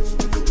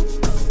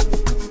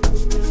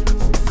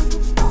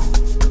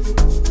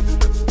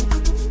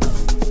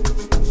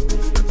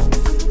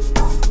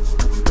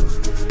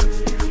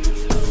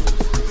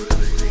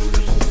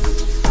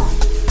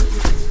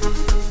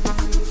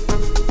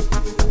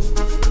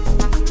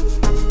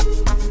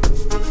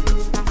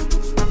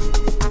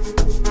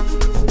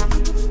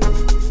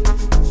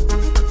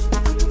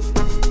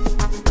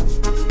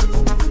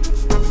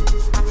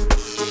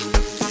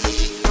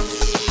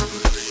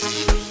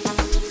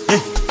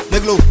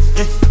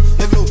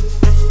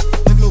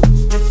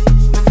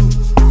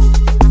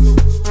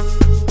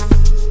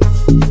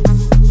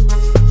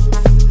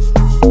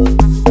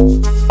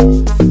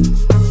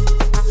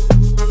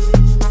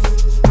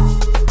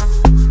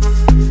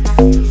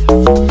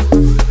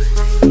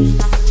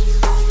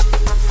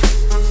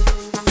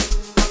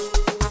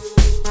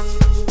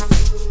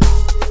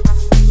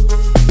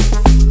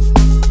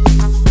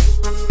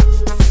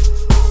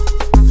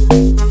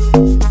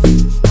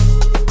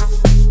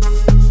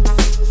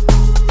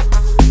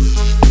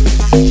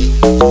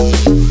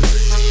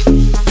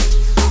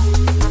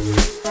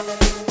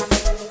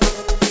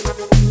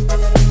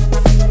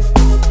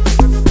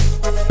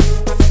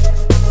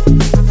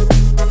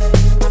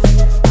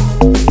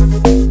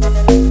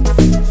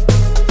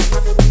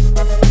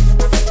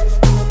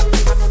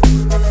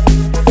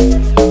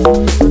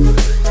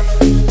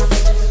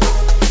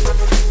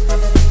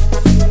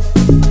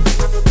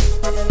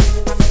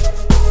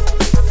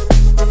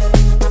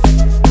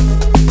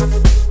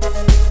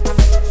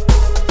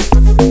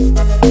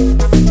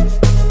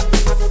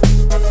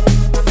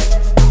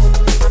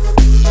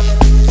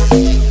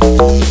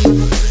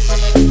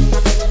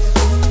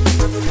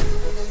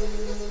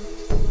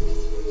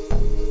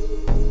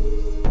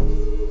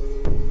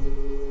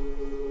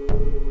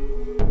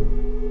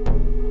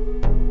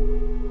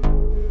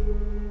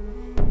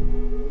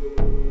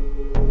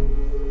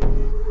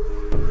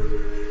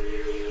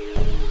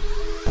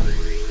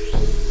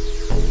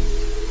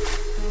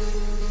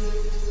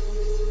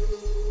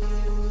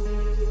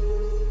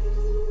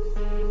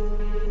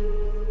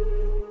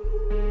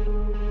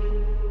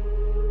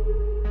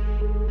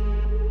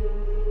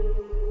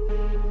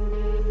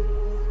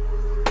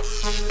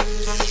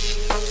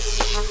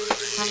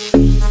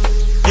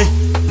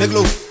 neglo.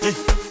 Neglo,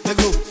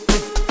 neglo,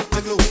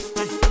 neglo,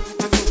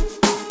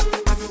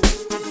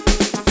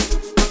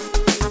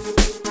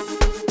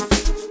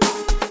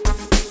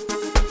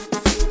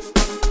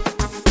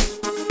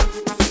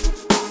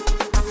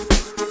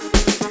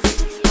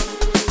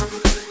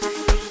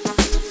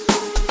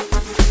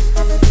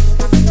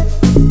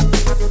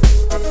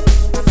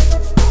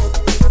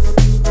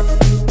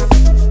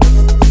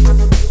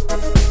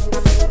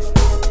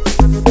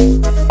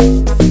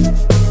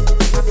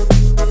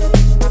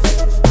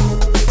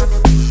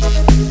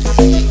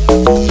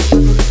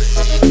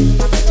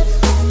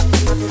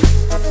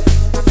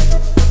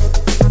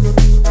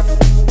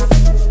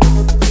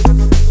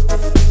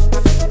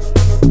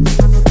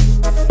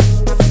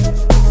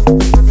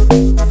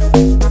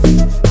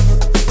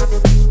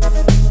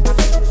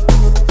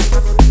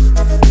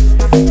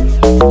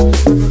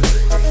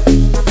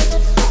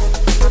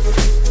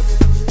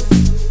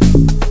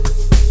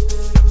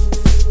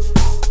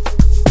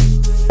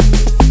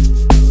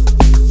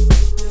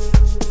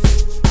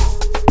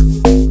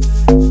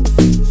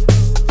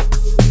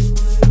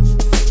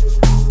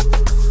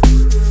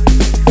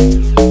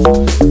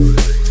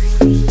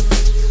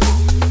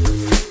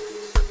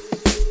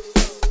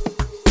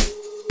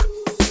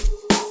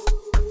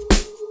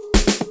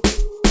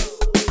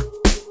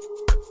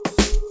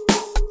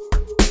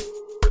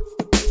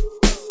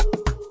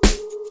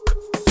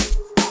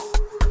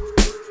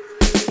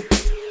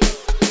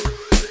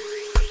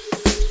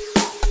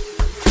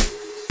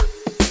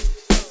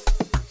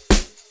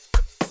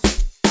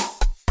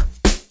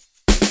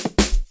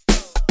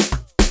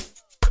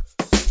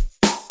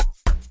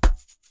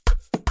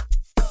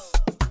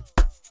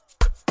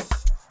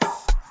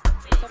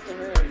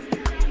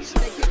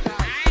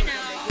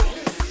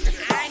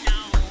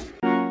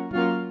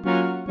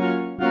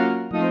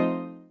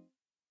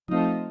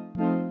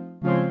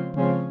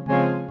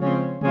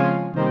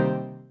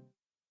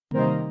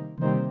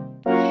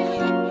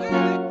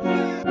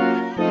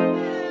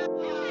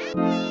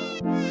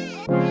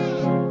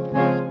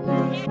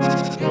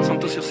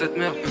 Sur cette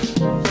merde.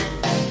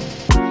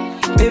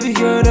 Baby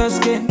girl, the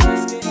skin.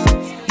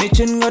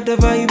 Mitchin got the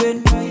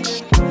vibing.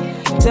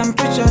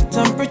 Temperature,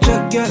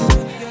 temperature, girl.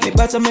 Me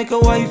better make a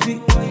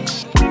wifey.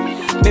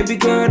 Baby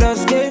girl, the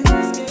skin.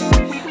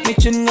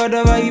 Mitchin got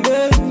the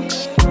vibing.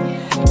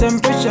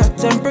 Temperature,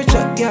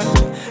 temperature,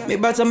 girl. Me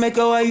better make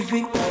a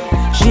wifey.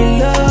 She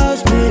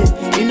loves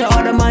me. You know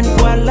other man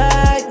quite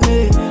like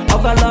me.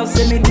 Of her love,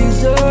 say me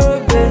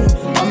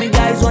deserving. All me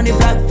guys want the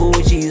black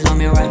food, she's on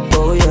me right,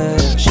 oh yeah.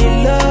 She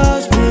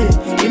loves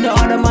me. You know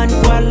other man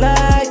quite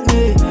like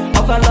me.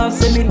 Of her love,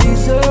 say me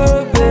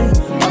deserving.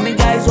 All me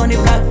guys want the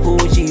black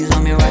food, she's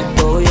on me right,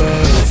 oh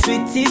yeah.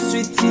 Sweetie,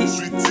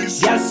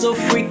 sweetie, girl so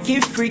freaky,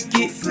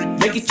 freaky.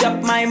 Make it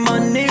chop my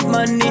money, money.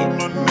 money.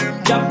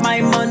 Drop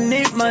my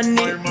money,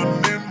 money.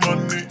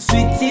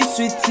 Sweetie,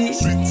 sweetie.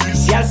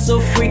 You're so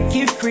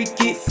freaky,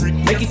 freaky.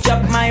 Make it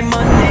drop my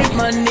money,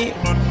 money.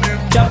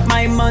 Drop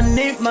my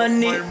money,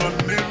 money.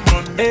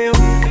 Ew,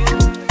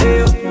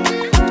 ew,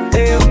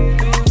 ew,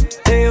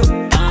 ew,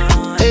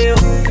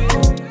 ew,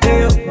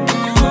 ew,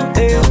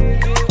 ew,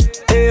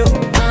 ew.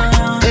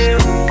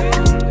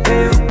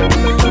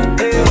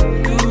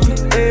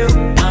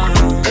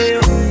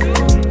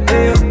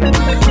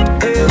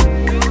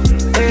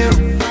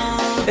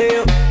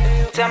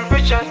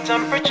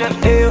 Temperature,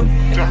 ew.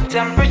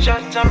 Temperature,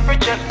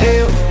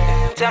 ew.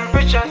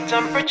 Temperature,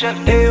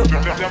 ew.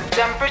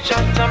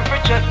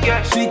 Temperature,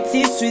 yeah.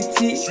 Sweetie,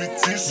 sweetie.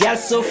 You're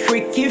so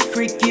freaky,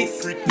 freaky.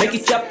 Make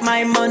it drop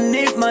my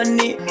money,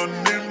 money.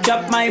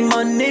 Drop my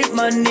money,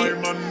 money.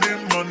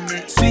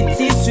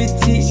 Sweetie,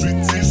 sweetie.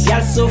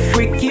 You're so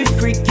freaky,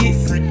 freaky.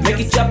 Make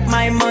it drop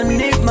my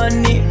money,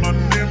 money.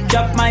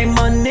 Drop my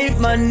money,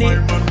 money.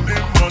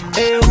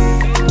 Ew,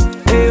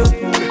 ew,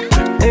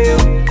 ew.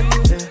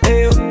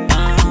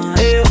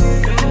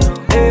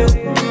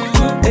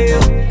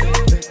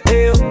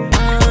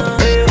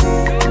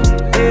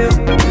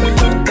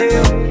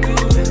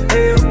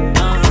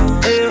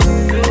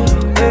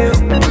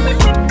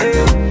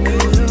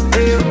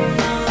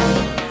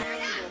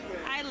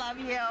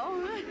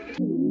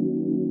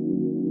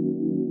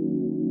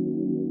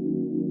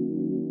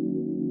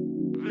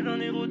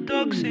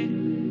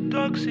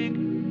 Toxique,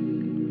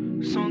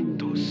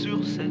 Santo sur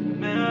cette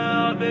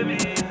mer, baby.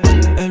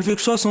 Elle veut que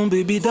je sois son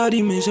baby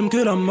daddy, mais j'aime que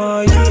la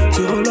maille.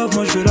 Zero love,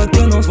 moi je veux la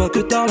ken, on se voit que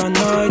tard la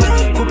night.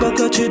 Faut pas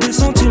catcher des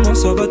sentiments,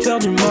 ça va te faire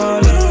du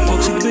mal.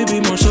 Toxic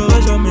baby, moi je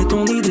serai jamais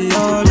ton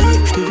idéal.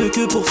 Je te veux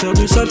que pour faire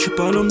du sale, je suis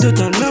pas l'homme de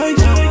ta life.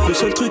 Le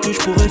seul truc que je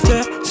pourrais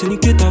faire, c'est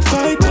niquer ta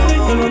vibe.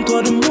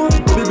 Éloigne-toi de moi,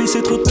 baby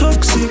c'est trop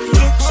toxique.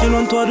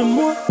 Éloigne-toi de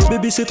moi,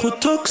 baby c'est trop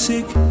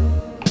toxique.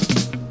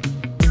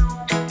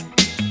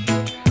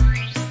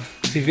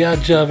 Si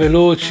viaggia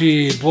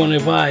veloci, buone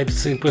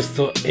vibes in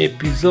questo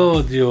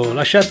episodio.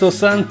 Lasciato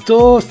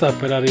Santo, sta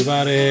per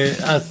arrivare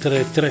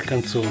altre 3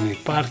 canzoni.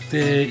 Parte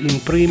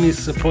in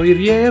primis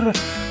Poirier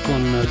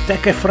con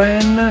Tech a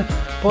Friend,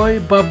 poi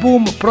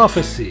Baboom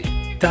Prophecy,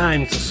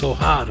 Times So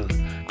Hard.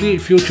 Qui il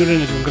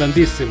featuring di un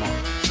grandissimo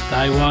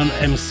Taiwan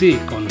MC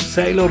con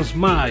Sailor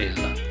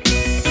Smile.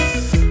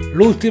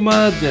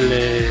 L'ultima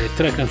delle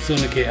 3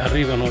 canzoni che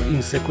arrivano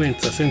in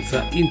sequenza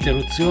senza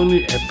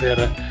interruzioni è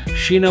per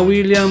Sheena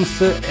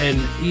Williams and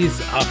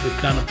East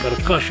African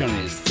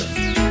Percussionist,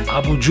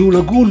 Abuju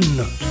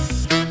Lagoon.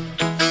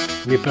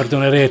 Mi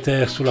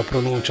perdonerete sulla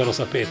pronuncia, lo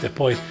sapete.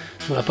 Poi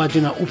sulla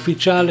pagina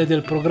ufficiale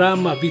del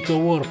programma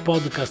Vitowar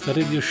Podcast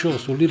Radio Show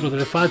sul libro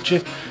delle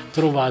facce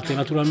trovate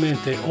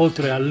naturalmente,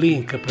 oltre al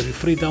link per il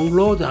free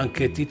download,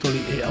 anche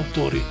titoli e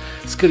autori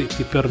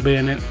scritti per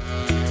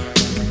bene.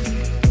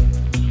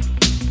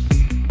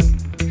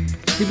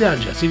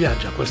 Si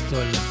viaggia, questo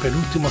è il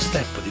penultimo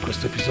step di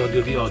questo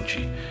episodio di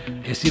oggi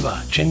e si va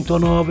a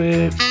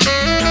 109.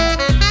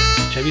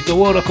 C'è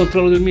Vitowar a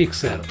controllo del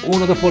mixer,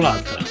 uno dopo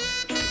l'altra.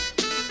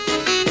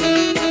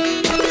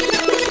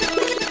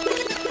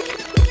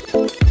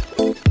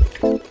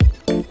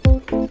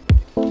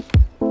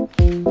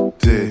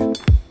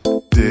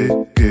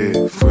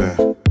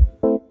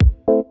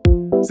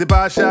 C'est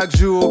pas chaque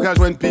jour qu'à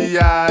joindre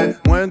pillaille.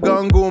 Moins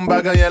gangoum,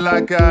 pas gagner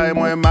la caille.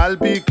 Moins mal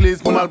piclis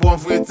pour mal prendre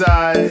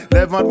fritaille.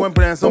 Les ventes moins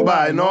plein son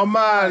bail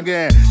normal,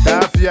 gain.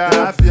 Tafia,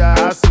 à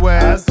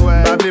souhait.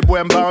 Pas les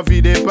bois, pas envie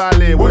de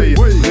parler. Oui,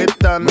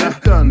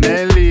 Reton,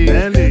 Nelly.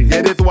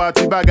 Y'a des 3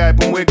 petits bagailles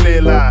pour me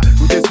régler là.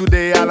 Tout est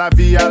soudé à la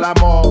vie, à la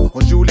mort. On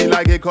joue li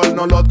la école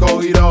dans l'autre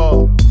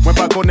corridor. Moi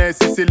pas connais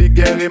si c'est les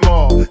guerres et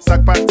morts.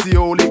 Sac parti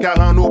au les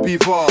 40 au plus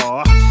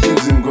fort.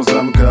 Dis-moi qu'on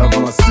ça m'ca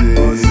avancer.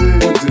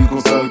 Dis-moi qu'on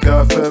ça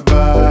l'ca fait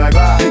back.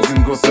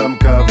 Dis-moi qu'on ça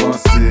m'ca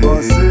avancer.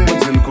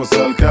 Dis-moi qu'on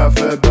ça l'ca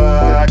fait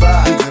back.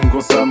 Dis-moi qu'on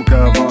ça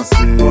m'ca avancer.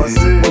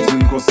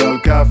 Dis-moi qu'on ça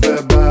l'ca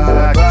fait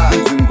back.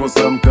 Dis-moi qu'on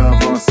ça m'ca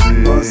avancer.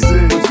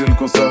 Dis-moi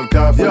qu'on ça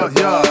l'ca fait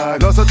back.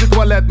 Dans cette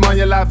toilette, man,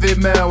 y'a lavé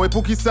main. Ouais,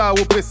 pour qui ça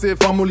ou pressé,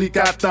 femme ou li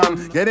katan.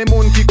 Y'a des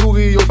moun qui courent,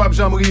 yo pas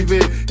j'am rivé.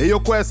 Et yo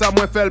quoi ça,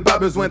 moi fait pas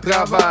besoin de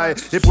travail.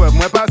 Épreuve,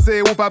 moi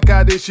passé ou pas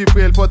qu'à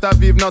déchiffrer. Il faut ta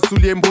vivre dans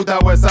soulier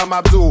m'bouta, ouais, ça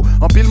m'abzo.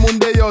 En pile moun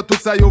de yo, tout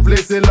ça yo vle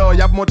c'est là.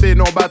 Y'a monté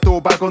non bateau,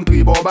 pas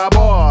country, bon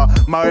bord.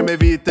 Marre mes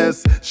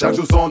vitesses, chaque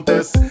jour son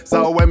test.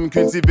 Ça ouais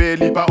m'cultiver,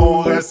 li pas on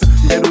reste.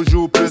 Mais deux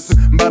jours plus,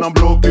 m'ba dans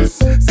blocus.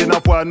 C'est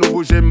dans fois nous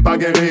bouger, m'pas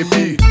guère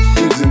répit.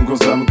 Dis-moi qu'on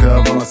ça m'ca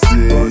avancer.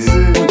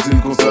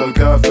 Dis-moi qu'on ça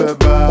l'ca fait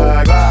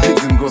back.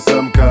 Dis-moi qu'on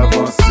ça m'ca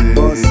avancer.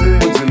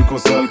 Dis-moi qu'on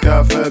ça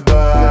l'ca fait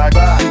back.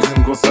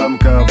 Dis-moi qu'on ça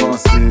m'ca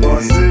avancer.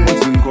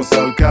 Dis-moi qu'on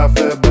ça l'ca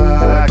fait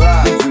back.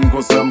 Dis-moi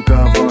qu'on ça m'ca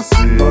avancer.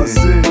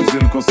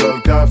 Dis-moi qu'on ça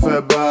l'ca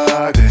fait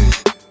back.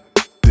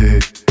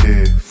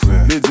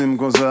 Dis-moi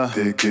comme ça,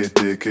 frère.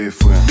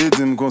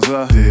 Dis-moi comme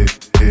ça,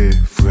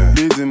 frère.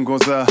 Dis-moi comme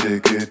ça,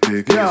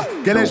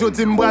 quel est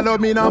jodi m'bra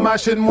l'homme dans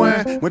machine moi.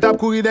 Moi t'ap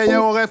couru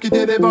derrière un rêve qui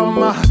t'est devant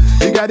moi.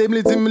 Regardez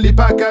m'li dit m'li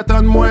pas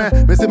qu'attendre moi.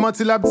 Mais c'est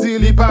menti la petit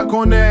li pas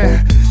connaît.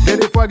 Y'a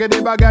des fois, y'a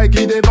des bagailles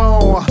qui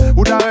dépendent.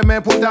 Ou ta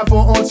remède pour ta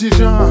fond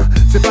anti-gens.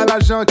 C'est pas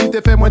l'argent qui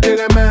te fait moins tes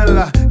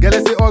remèdes. Y'a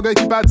laissé orgueil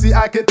qui partit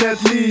à que tête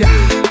li.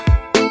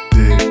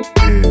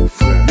 T'es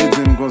frère,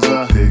 dis-moi comme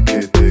ça.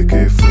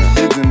 T'es frère,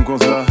 dis-moi comme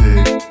ça.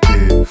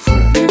 T'es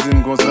frère,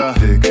 dis-moi comme ça.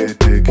 T'es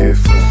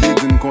frère,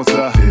 dis-moi comme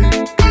ça.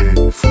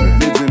 T'es frère,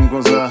 dis-moi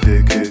comme ça.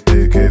 T'es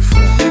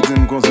frère,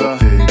 dis-moi comme ça.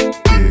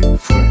 T'es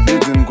frère,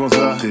 dis-moi comme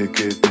ça.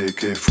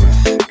 T'es frère.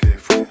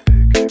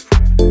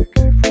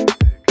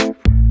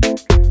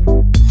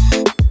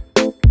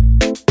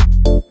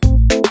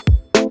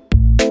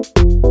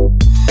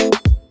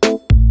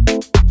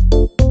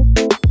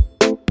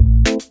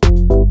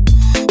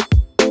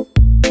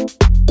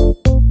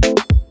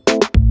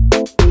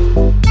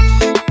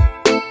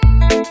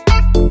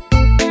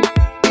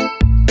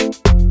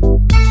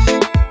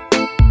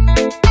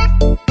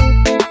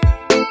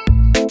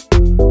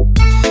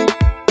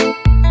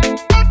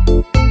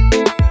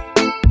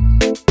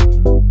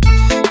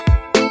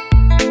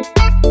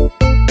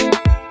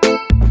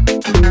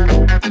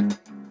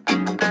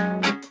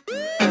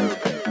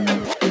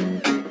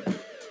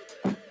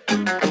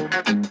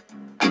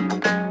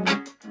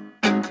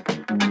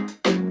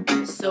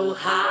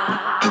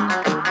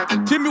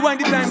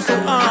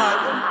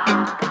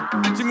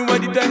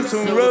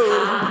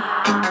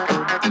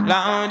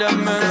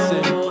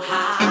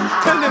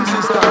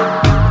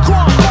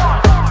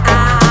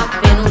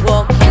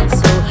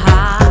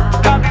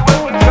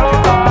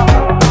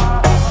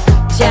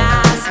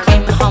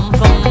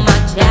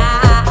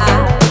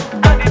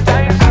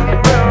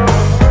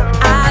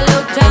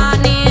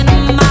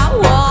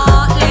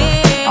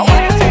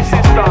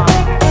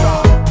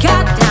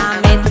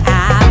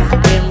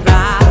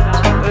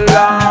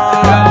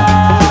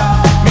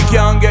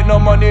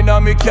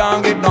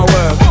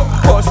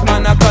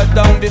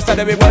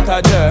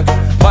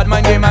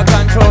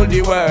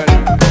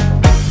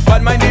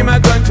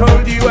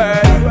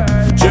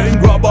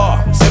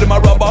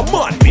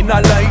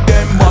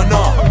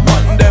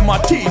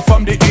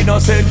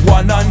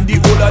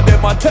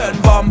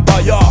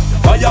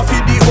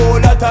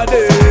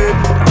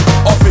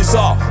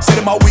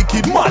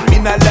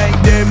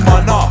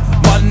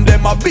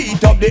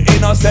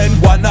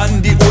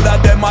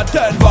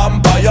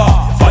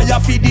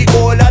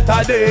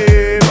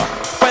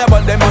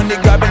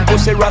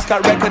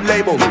 Record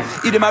label,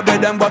 eating my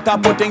bread and butter,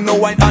 putting no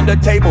wine on the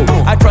table.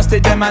 I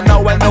trusted them and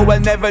now I know I'll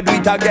never do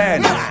it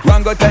again.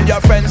 Run go tell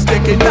your friends,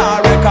 stick it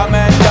now,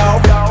 recommend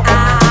now.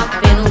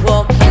 I've been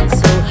walking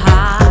so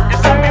hard. You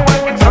saw me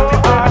working so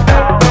hard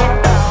now.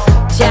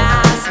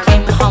 Just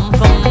came home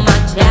from my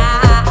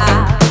job.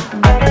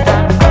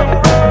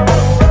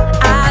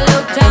 I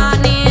looked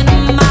down in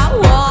my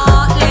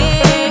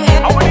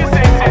wallet. What do you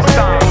say,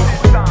 sister?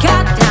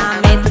 God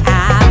damn it,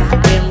 I've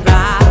been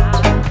robbed.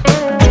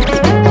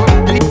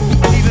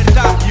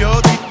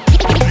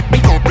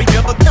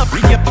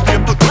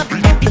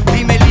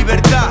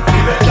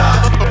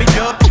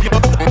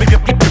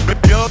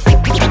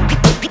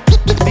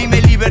 Dime libertad, dime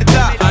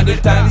libertad. And the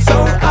time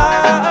so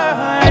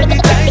hard, the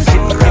time so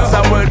hard. It's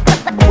a word,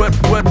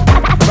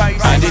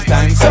 price. And the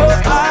time so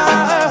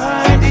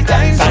hard, the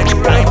time so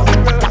right.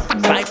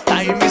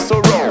 Time is so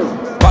wrong.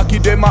 Back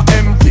it them are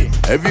empty,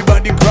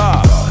 everybody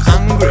cross,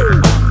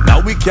 angry. Now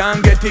we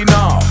can't get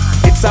enough.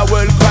 It's a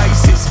world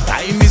crisis.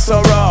 Time is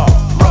so raw.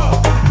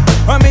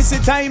 I miss the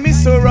time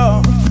is so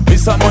raw.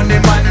 Miss a money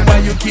man, why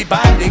you keep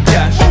all the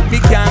cash? Me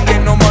can't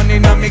get no money,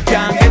 now me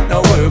can't get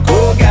no work.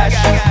 Oh gosh,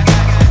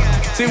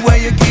 see where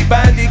you keep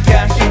all the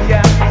cash.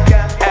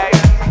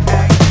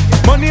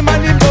 Money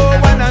man you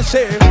don't wanna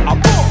share.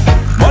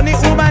 Money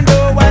woman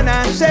don't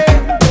wanna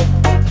share.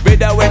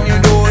 Brother when you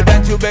know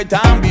that you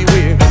better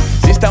beware.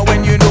 Sister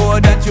when you know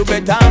that you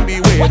better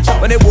beware.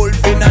 When a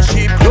wolf in a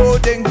sheep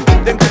clothing,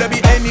 them coulda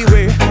be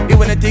anywhere. They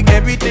wanna take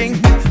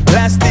everything.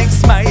 Plastic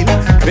smile,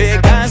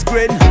 fake ass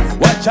grin.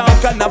 Watch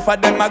out, enough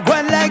of them are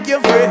going like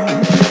your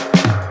friend.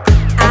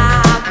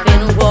 I've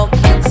been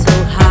walking so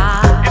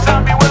hard. You saw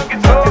me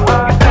working so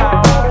hard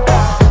now.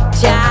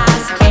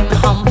 Just came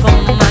home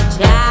from my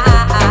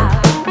job.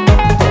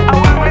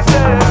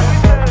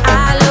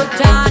 I looked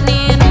down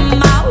in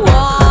my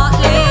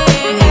wallet.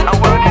 And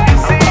what did you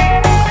see?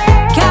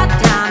 God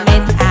damn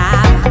it,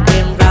 I've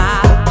been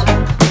robbed.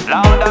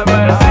 Lord have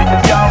mercy,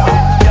 yo.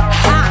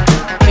 I've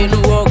been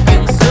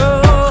walking so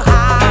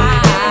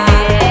hard.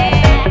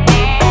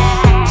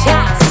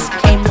 Just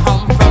came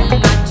home from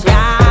my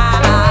job.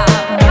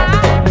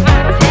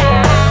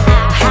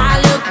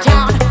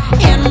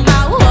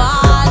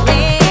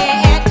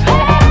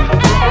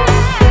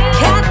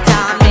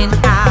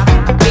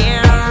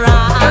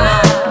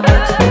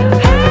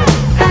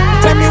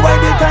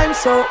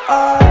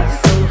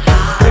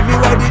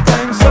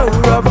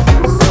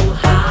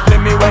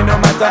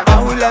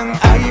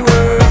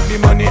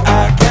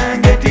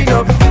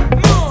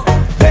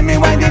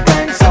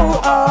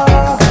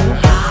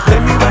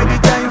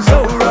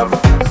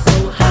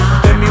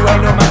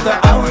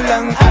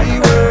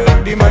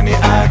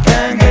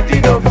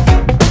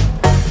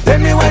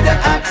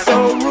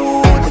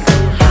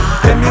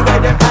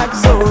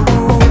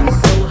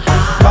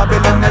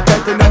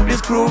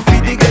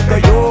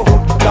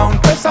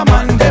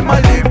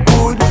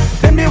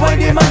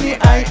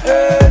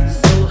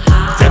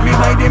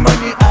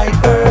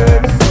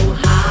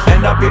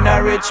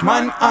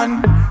 man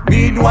on.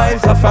 Meanwhile,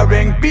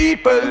 suffering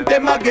people,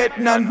 them a get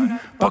none.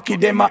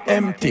 Pocket them a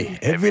empty,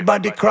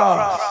 everybody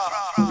cross.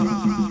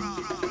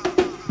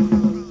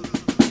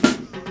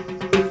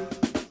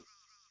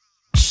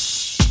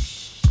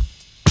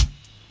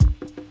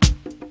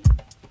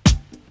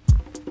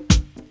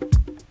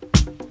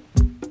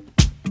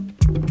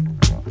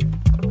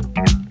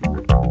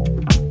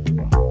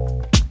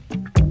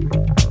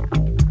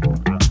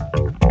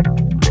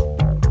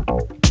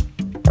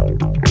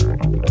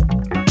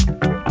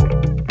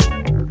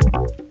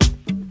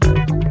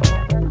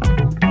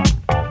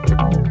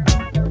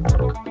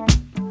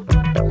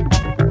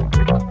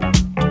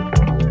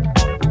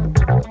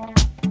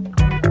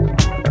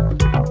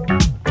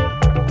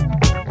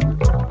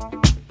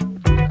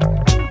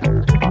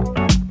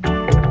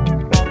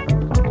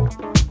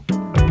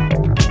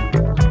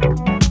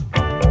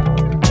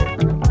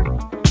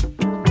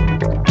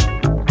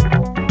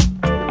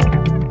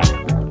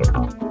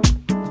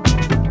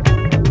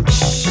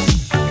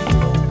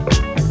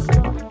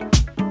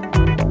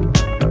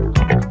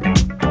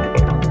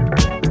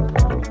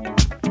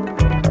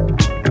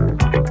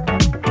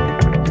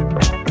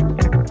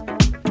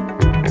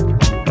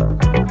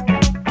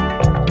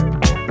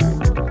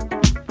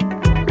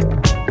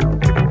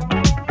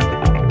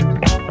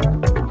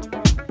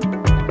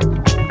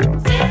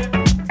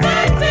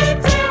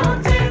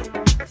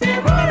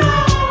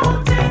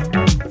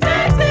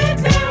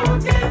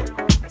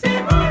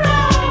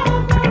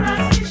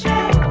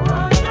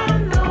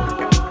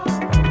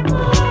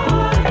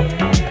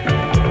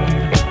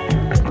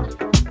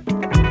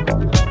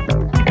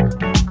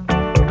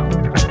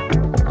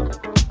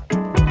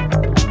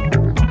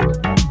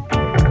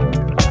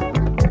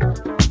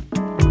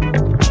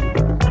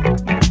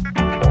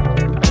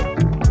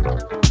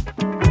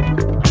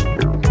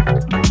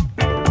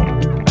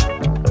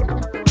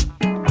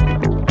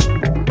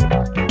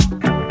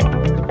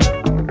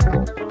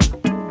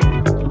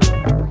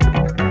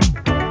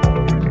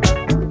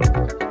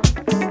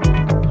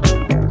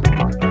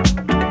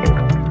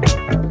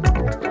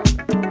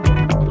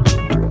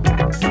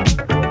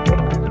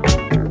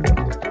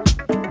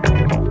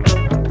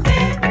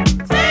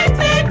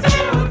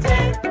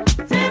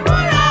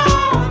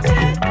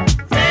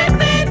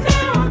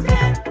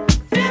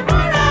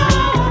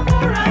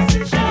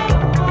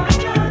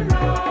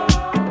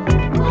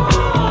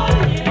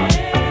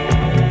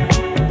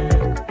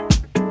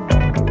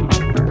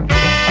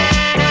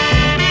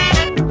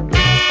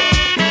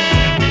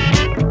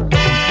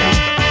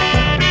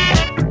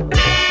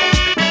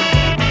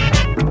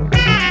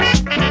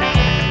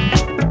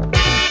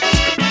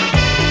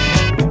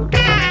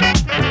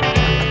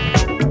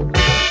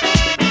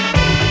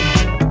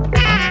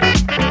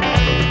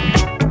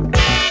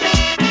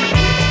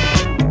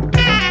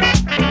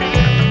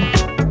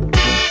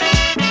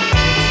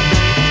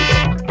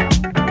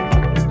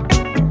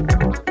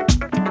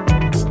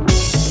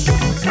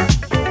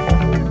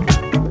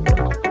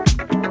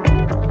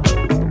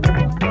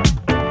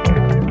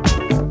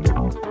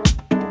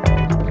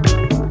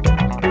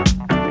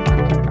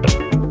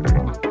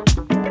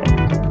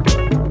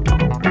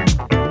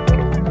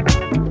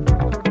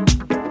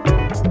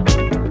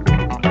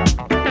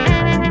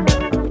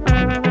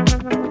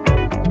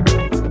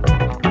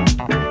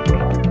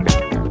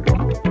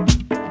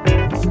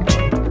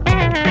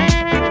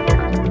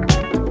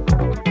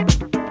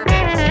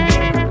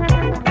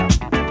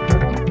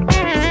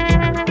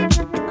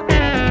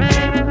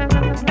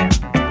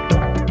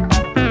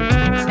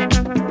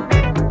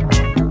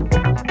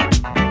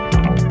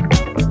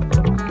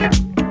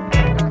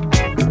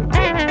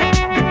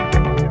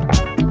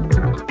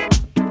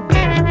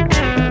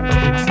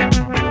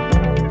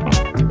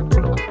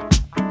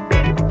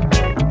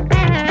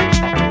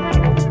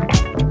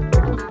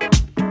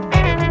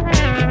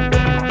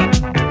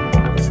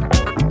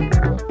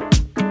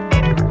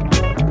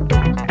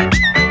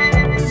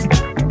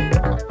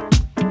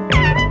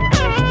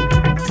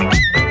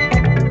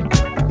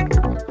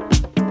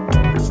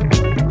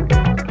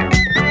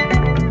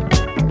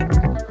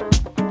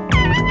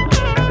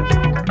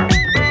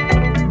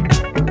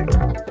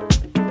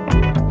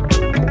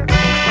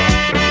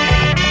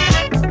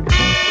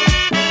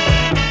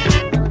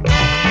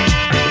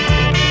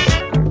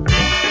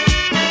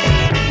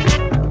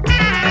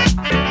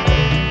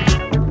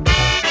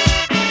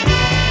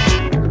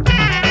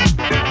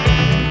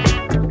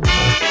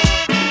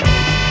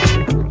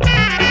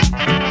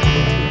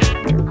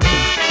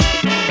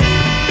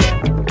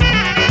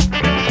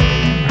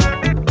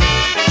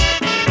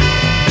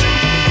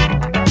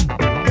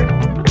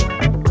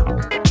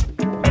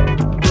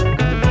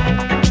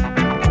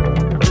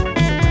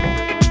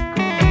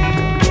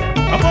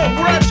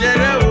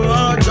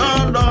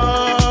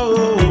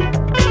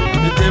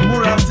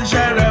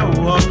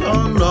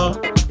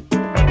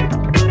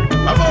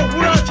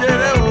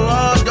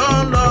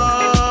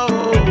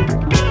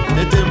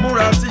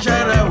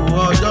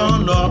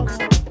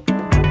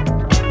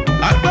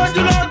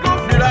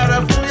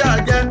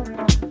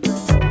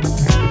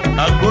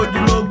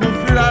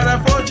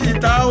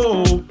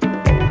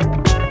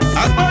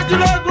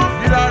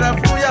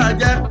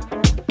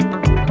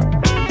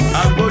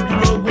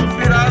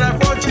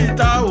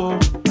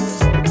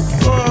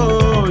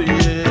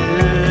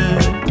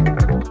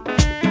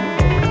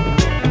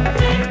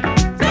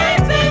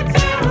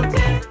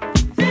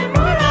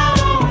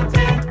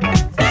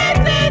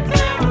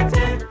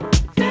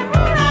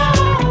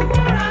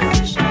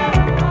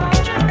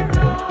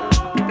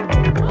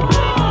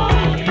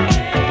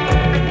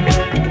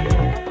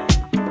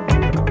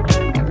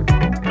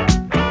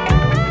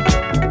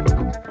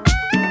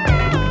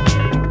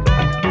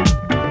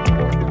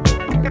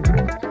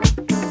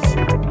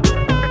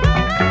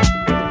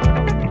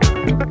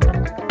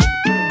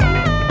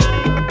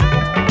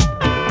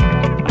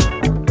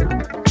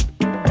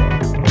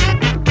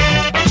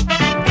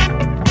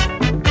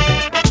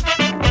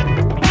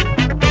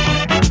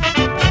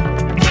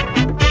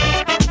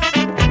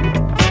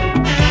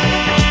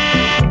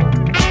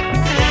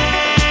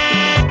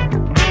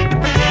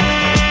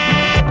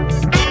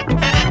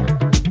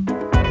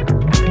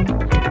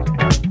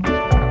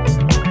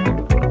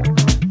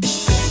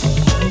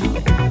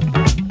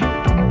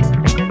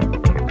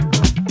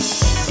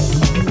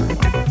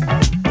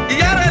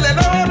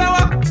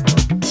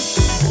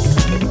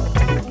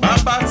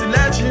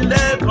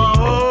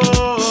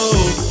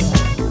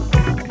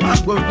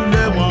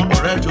 wọn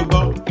ọ̀rẹ́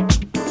ṣùgbọ́n.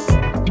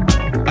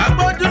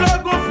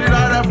 Agbójúlógún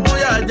fira rẹ̀ fún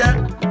yà jẹ́.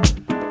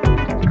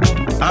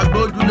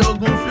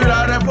 Agbójúlógún fira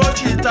rẹ̀ fún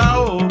ṣìta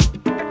o.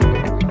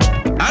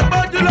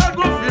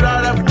 Agbójúlógún fira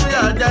rẹ̀ fún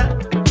yà jẹ́.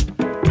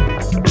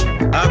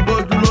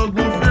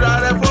 Agbójúlógún fira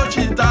rẹ̀ fún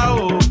ṣìta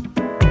o.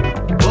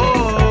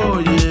 Oh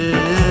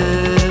yeah.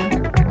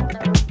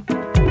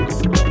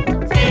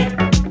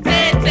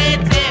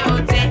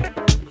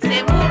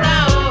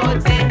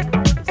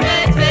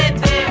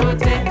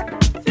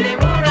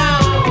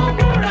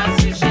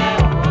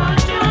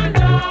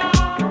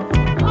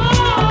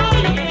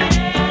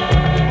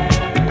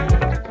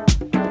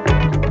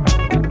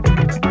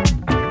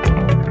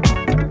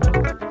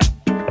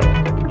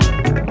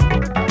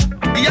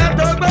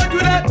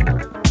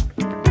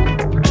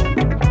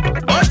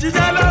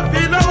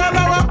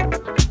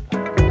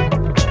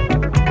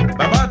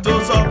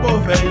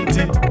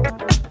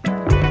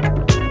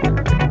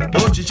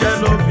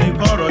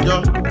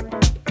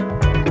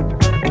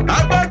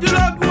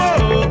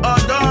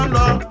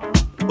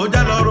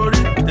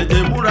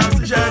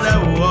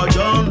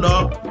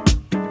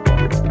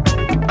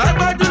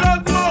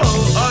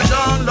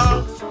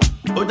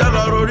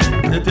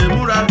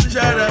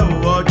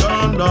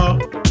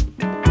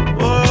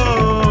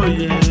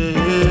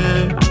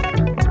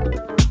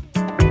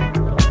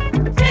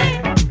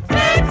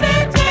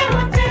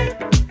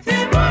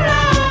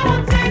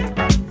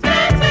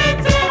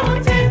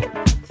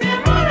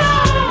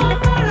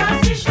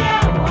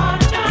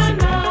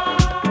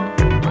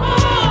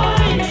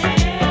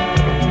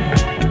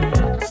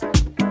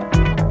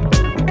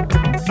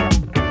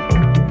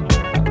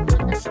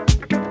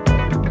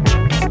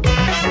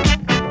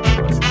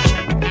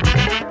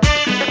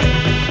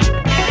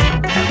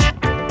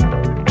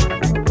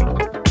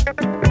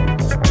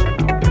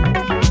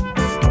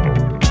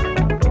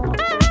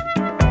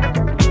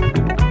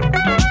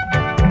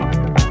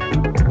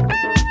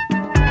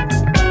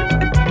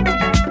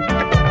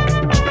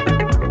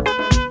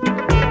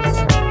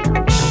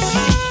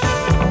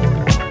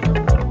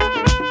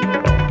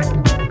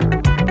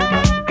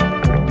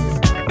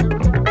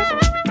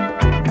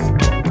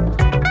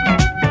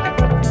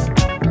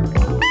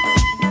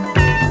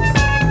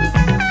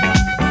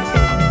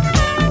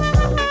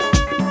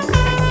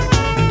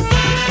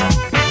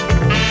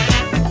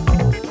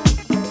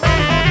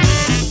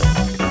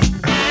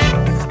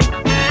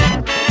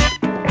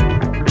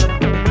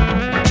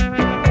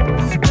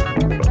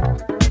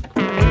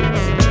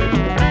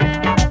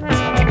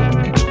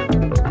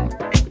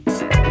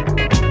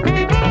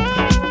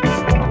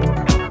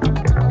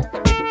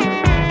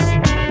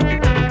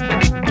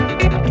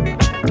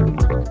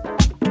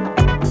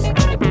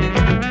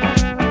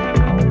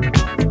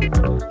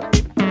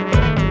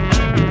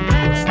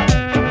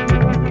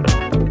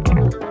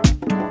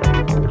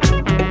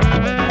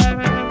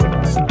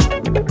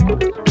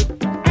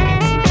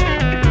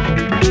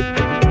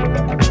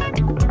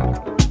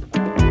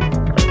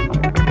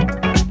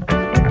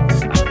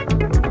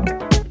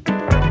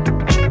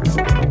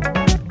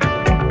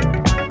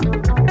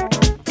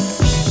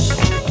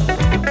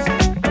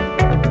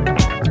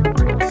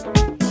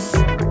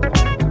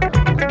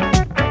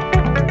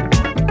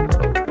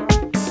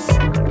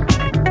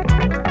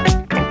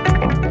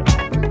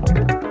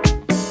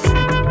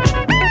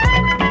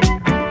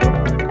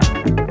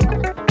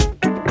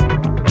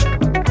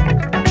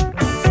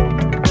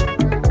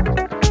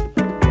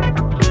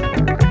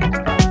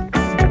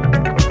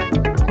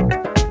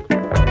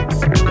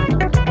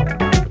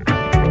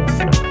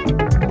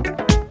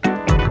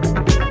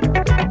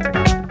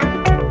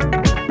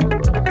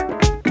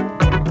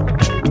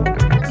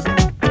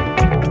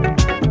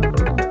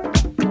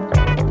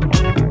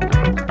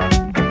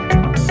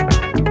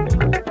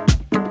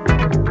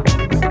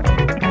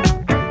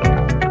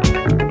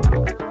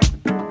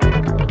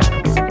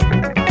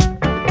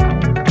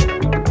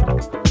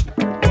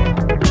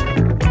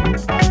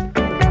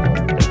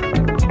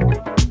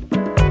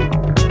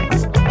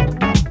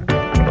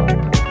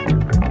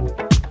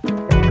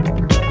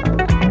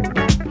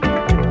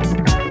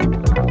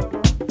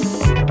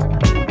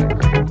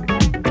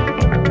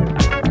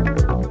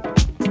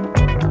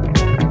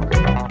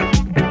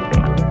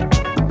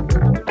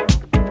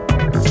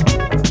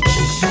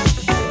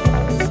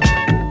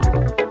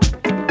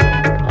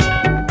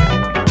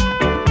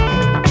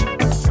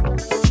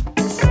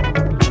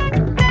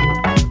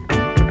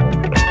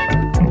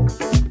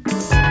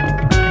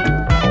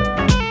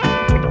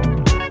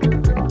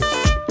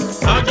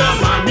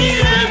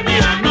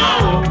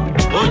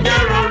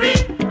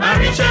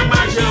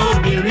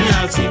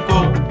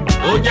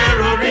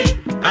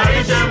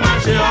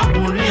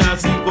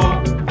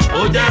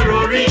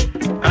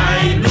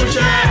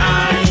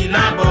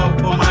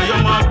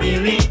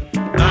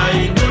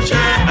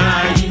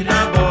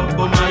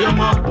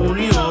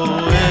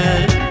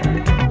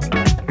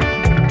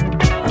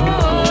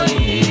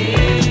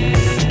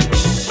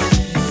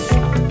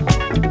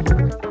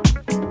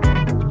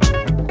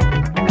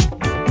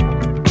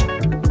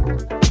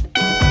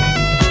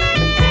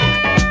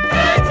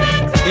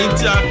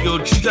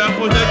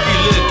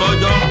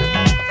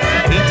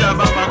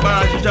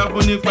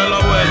 ní pẹ́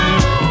lọ́wọ́ ẹni.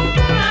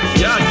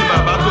 Ìyá àti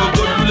bàbá tó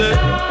gbójúlé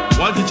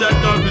wọ́n ti jẹ́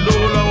tán fi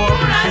lówó lọ́wọ́.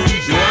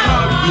 Ìwọ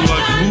náà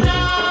gbìyànjú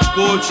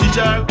kó o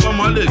ṣiṣẹ́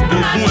kọ́mọ lè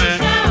jogún ẹ.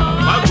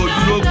 Má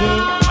gbójúlógún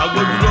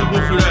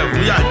agbójúlógún fi rẹ̀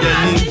fún yàjẹ́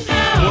ní.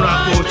 Múra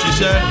kó o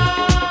ṣiṣẹ́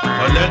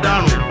ọ̀lẹ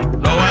dàrún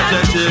lọ́wọ́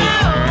ṣẹ́ṣe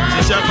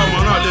ṣiṣẹ́ kọ́mọ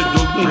náà lè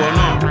jogún wọn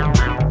náà.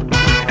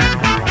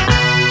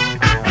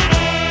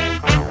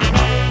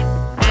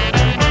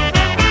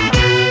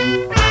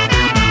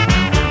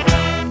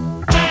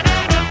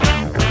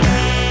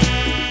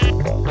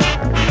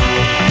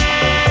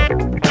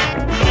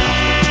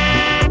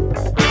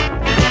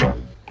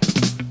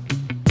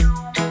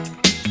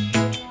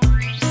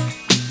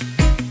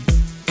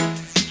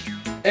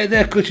 Ed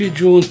eccoci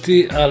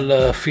giunti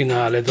al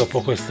finale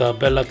dopo questa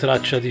bella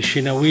traccia di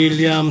Sheena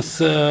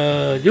Williams.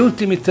 Gli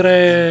ultimi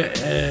tre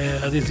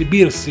ad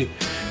esibirsi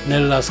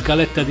nella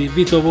scaletta di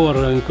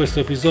Vitowar in questo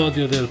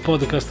episodio del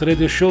podcast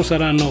radio show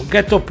saranno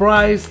Ghetto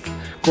Price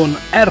con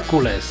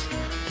Hercules,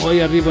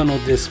 poi arrivano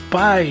The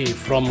Spy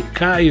from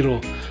Cairo,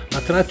 la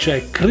traccia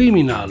è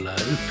Criminal,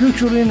 il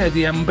featuring è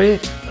di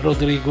Ambe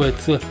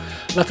Rodriguez.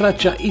 La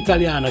traccia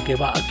italiana che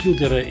va a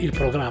chiudere il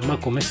programma,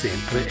 come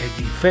sempre, è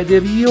di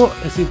Federio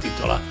e si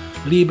intitola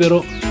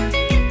Libero.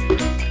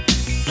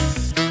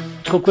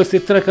 Con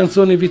queste tre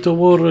canzoni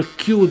Vitowar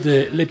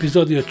chiude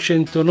l'episodio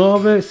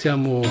 109,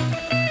 siamo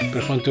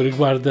per quanto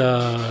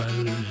riguarda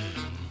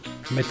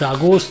metà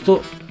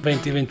agosto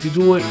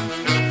 2022.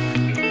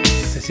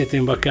 Se siete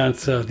in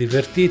vacanza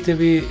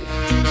divertitevi,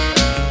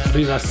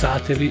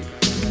 rilassatevi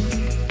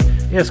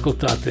e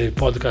ascoltate il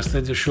podcast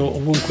Radio Show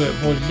ovunque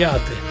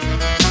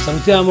vogliate.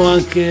 Salutiamo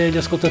anche gli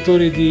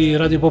ascoltatori di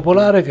Radio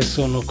Popolare che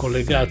sono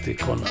collegati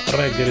con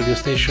Reggae Radio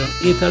Station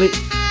Italy.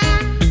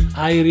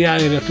 Airi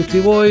a tutti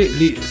voi,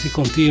 lì si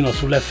continua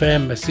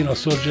sull'FM sino a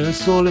sorgere il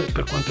sole.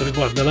 Per quanto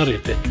riguarda la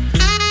rete,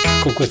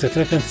 con queste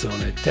tre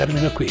canzoni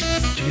termina qui.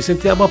 Ci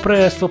risentiamo a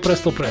presto.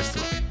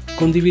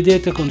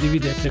 Condividete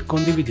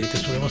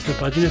sulle vostre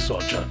pagine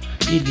social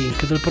i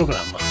link del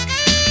programma.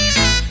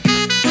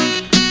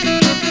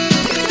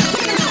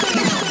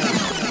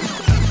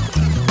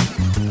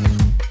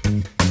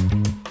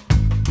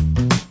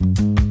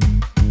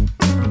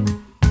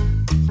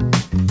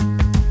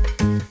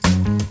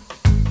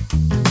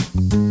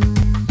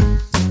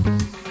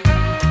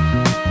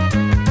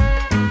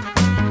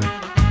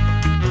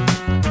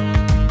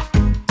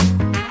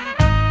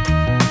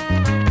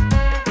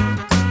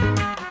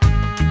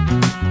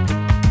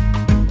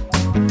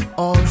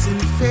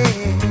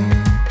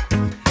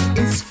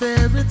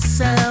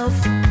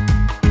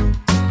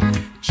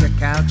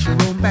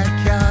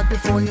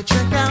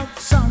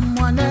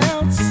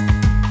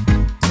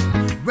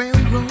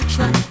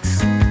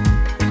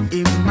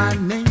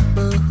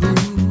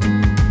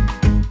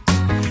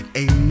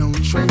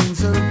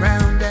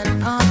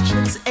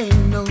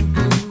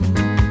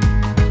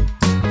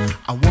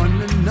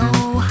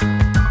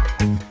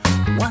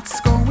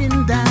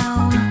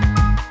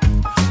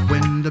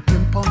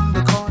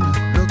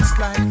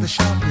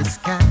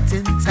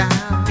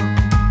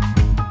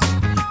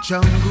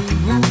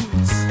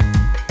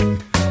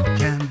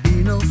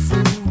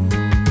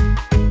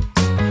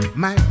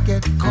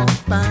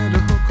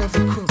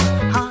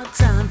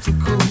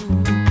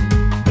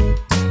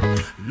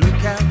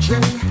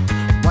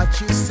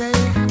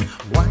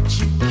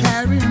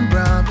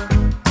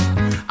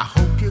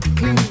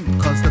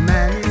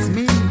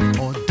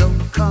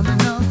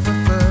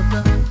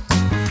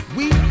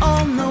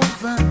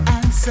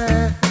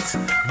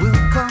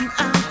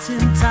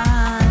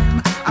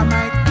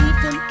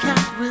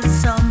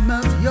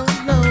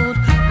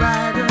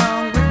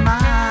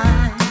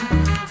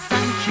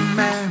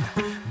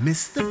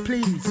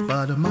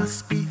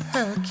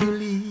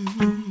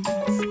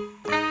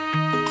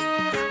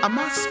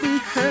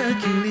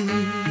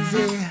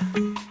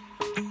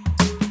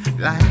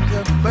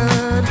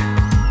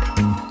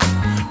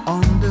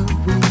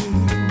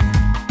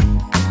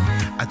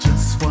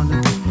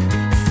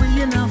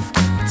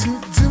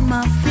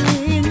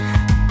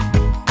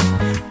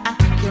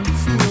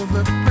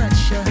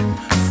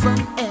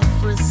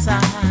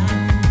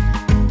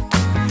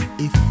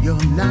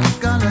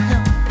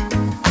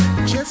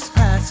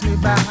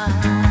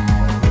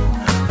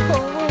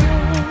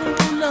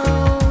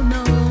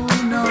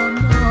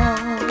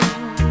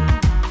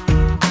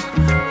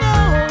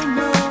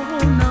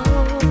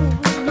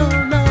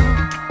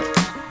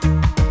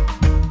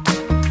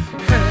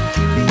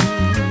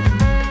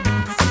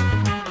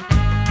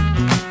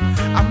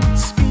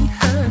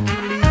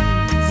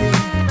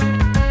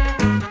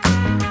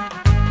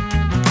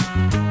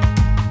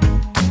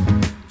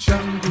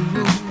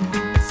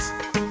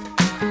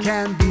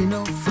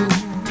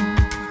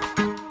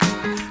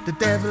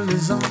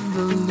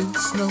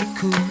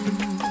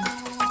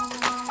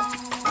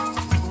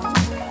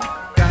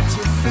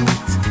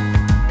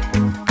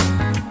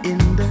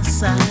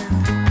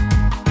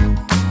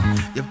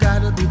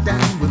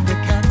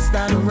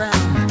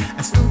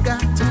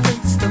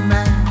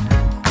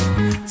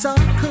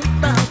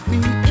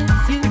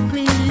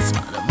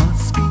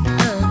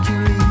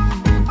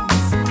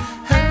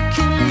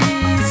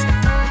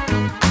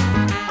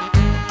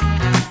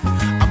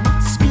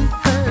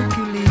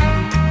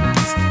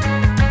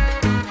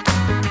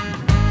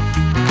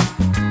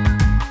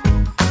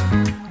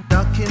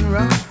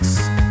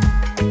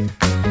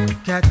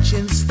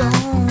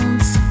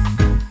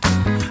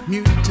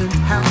 mutant,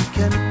 how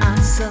can I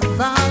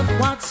survive?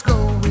 What's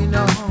going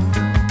on?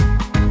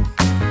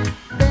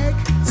 Beg,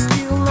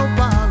 steal or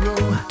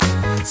borrow,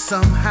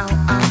 somehow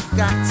I've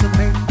got to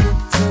make it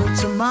till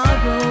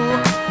tomorrow.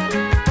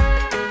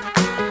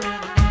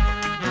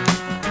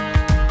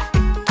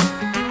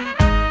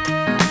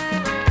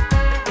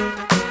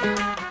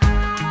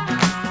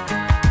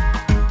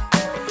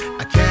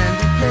 I can't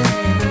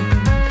depend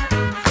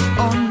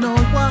on no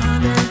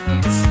one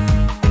else.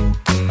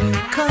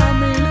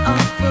 Coming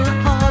up the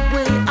hard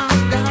way,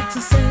 I've got to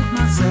save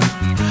myself.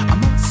 I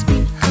must be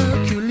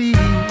Hercules.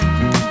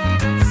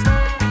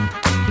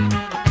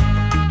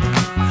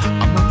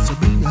 I must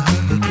be a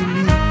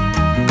Hercules.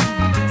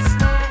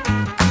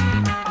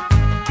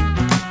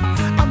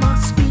 I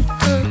must be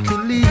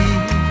Hercules.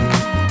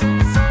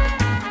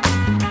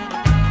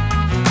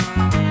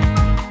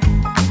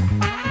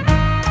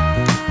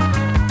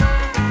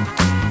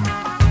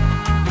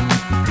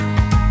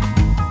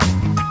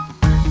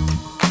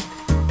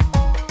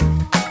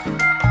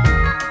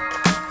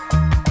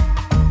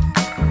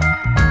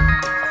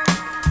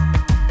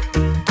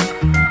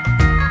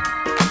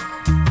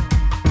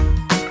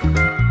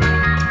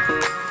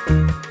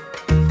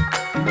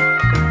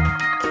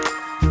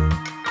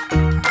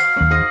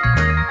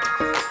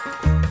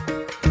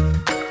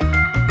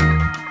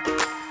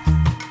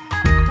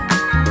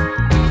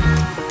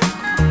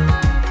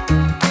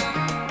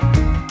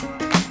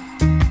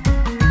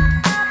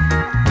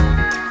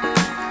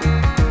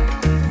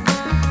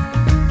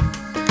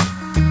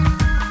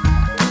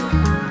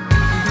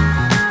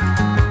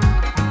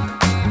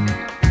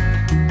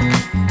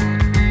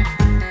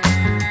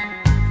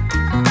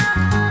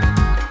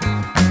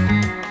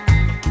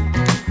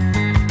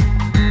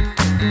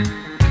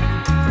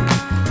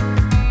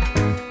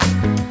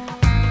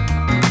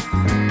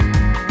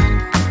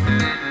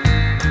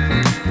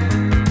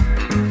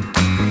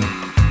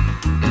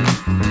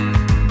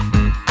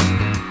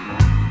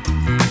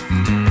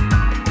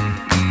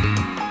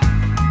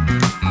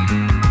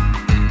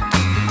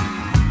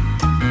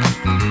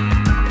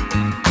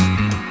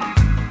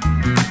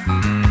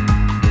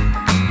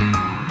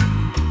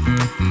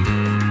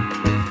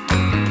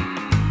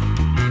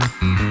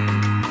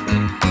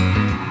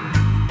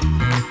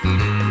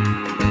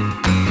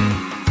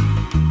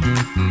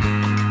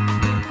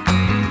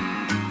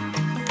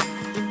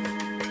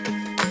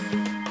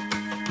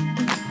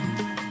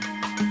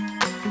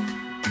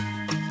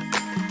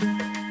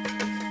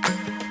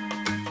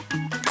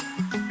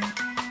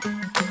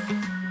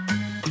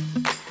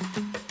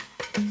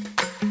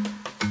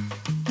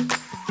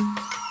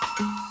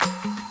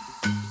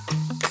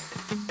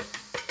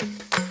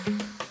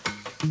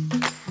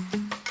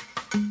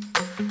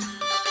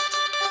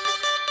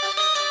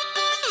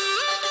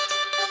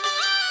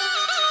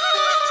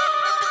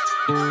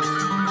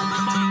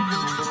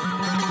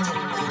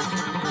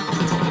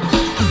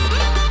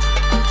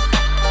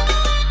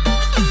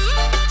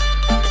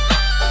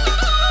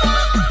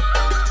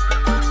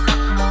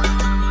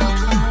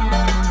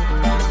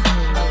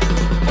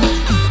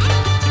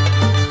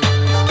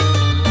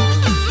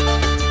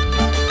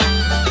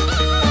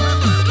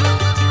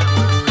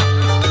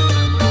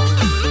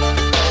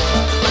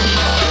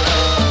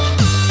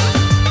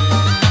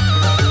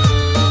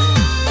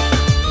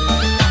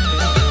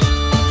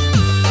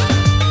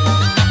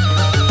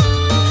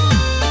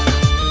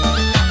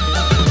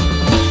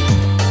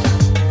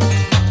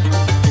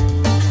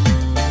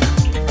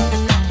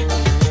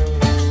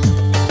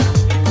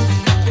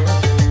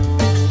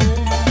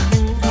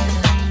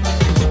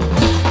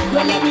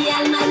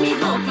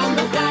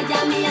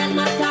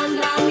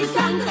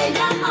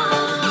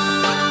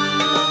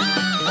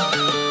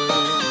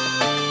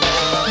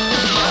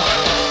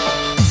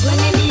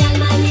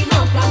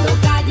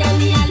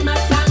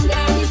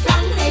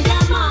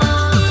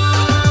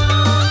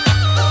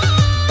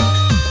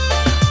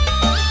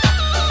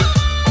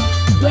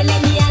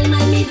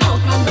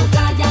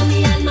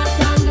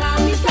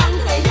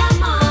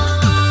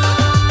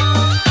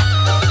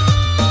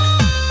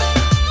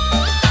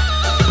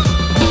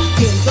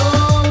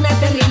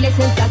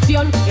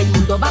 El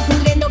mundo va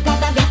pudriendo,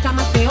 cada vez está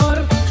más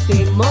peor.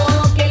 Temo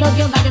que el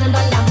odio va ganando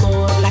al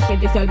amor. La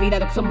gente se ha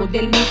olvidado que somos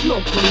del mismo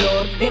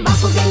color.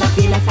 Debajo de la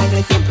piel la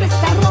sangre siempre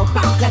está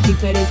roja. Las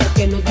diferencias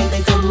que nos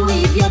venden son muy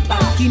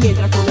idiotas. Y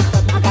mientras unos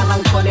pocos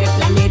acaban con el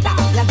planeta,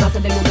 las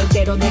masas del mundo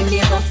entero de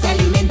miedo se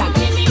alimentan.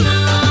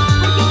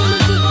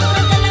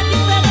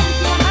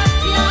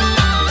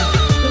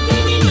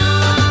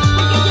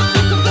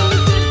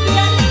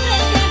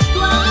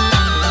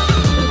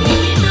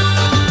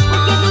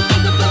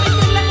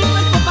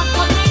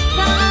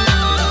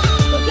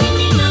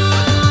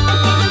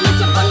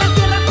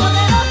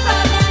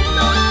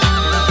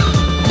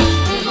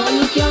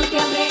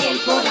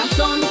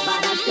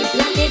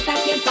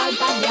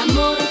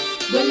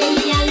 Duele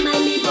mi alma y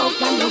mi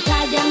boca no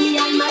calla, mi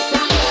alma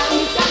sangra,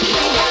 mi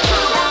sangre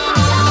llama.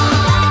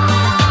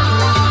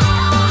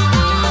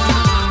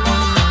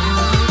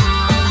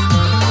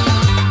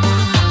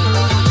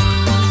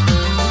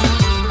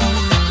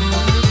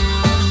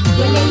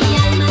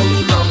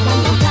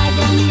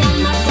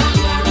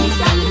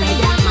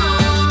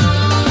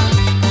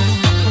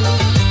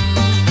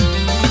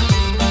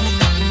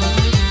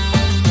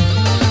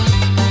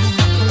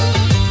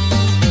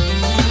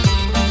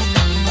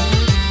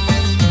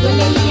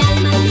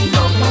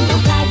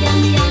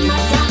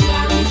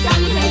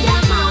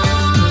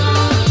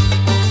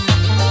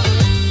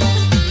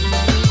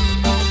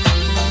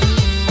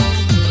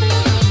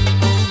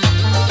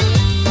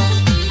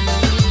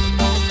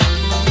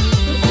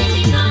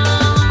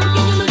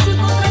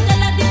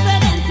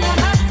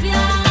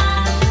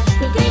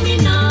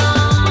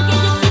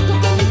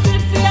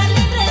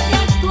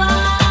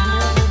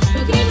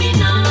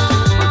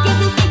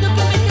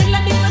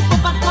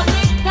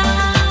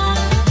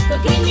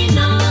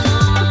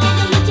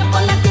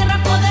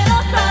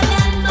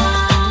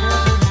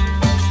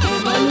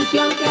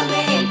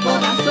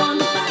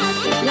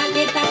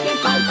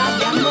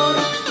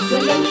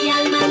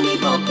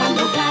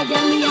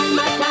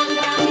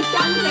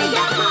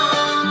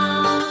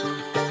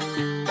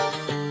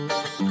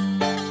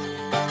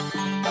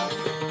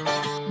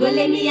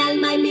 Duele mi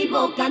alma y mi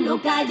boca no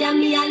calla,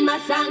 mi alma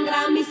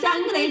sangra, mi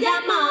sangre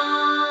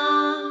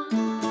llama.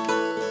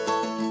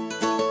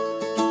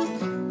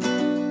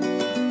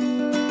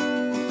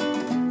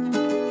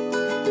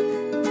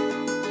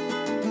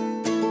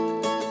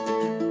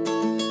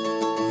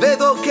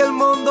 Vedo che il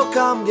mondo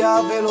cambia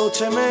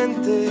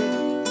velocemente,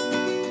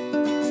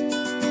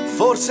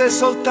 forse è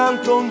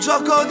soltanto un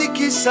gioco di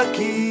chissà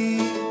chi.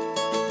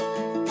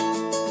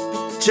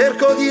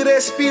 Cerco di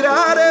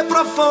respirare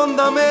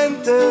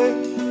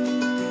profondamente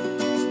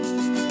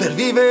per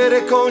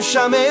vivere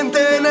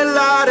consciamente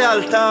nella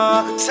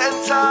realtà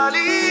senza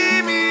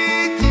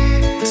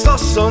limiti. Sto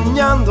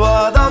sognando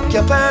ad occhi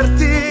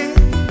aperti,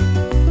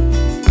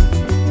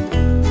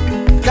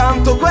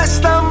 canto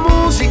questa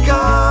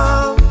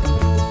musica,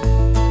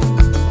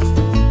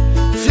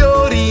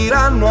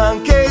 fioriranno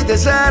anche i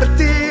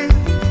deserti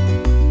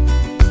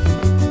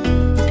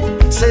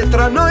se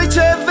tra noi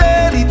c'è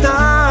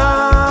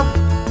verità.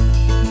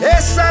 E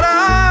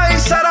sarai,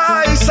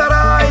 sarai,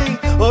 sarai,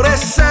 ora e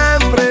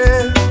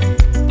sempre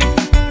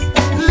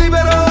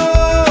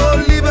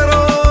libero,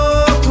 libero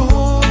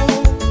tu.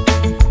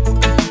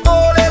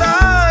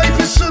 Volerai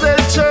più su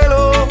del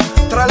cielo,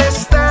 tra le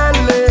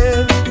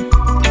stelle,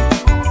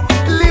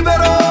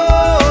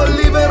 libero,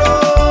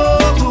 libero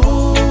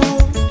tu.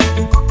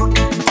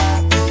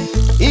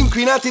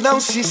 Inquinati da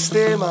un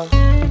sistema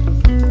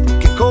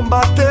che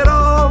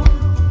combatterò,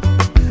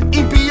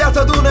 impigliato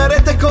ad una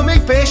rete come i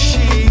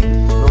pesci,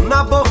 non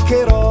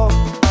abboccherò.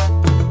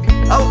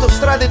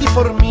 Autostrade di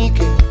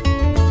formiche,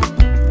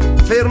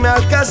 ferme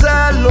al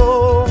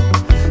casello,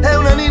 è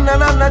una ninna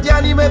nanna di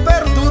anime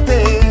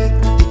perdute,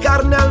 di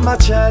carne al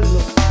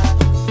macello.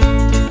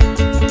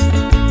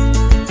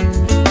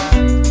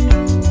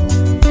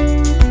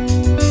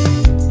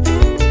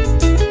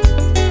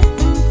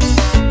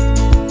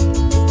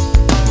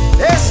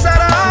 E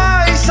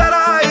sarai,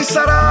 sarai,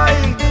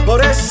 sarai,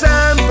 ora e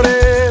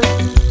sempre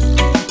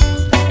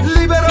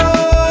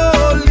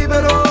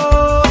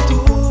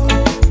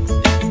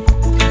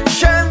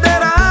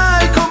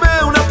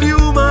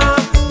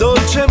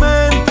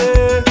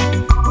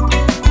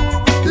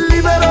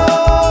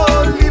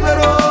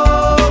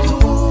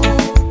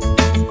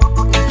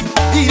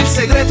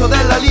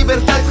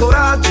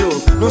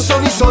non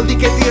sono i soldi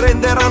che ti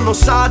renderanno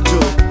saggio.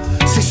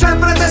 Sii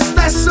sempre te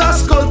stesso,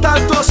 ascolta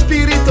il tuo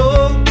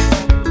spirito.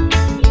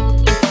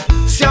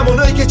 Siamo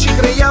noi che ci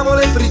creiamo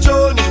le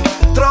prigioni,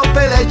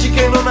 troppe leggi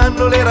che non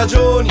hanno le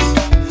ragioni.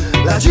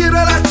 La giro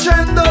e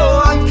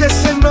l'accendo anche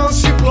se non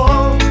si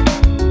può.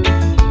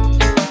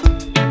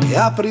 E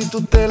apri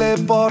tutte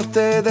le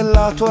porte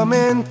della tua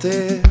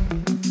mente,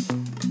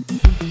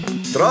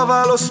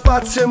 trova lo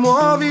spazio e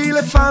muovi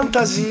le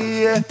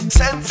fantasie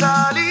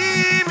senza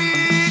limiti.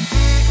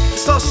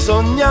 Sto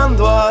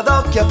sognando ad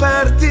occhi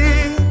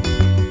aperti,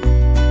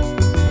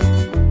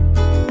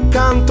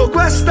 canto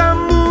questa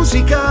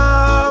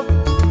musica,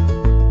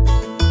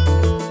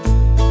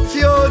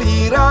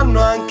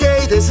 fioriranno anche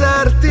i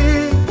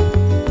deserti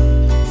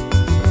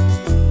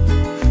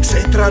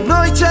se tra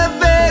noi c'è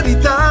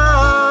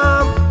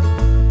verità.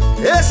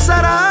 E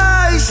sarà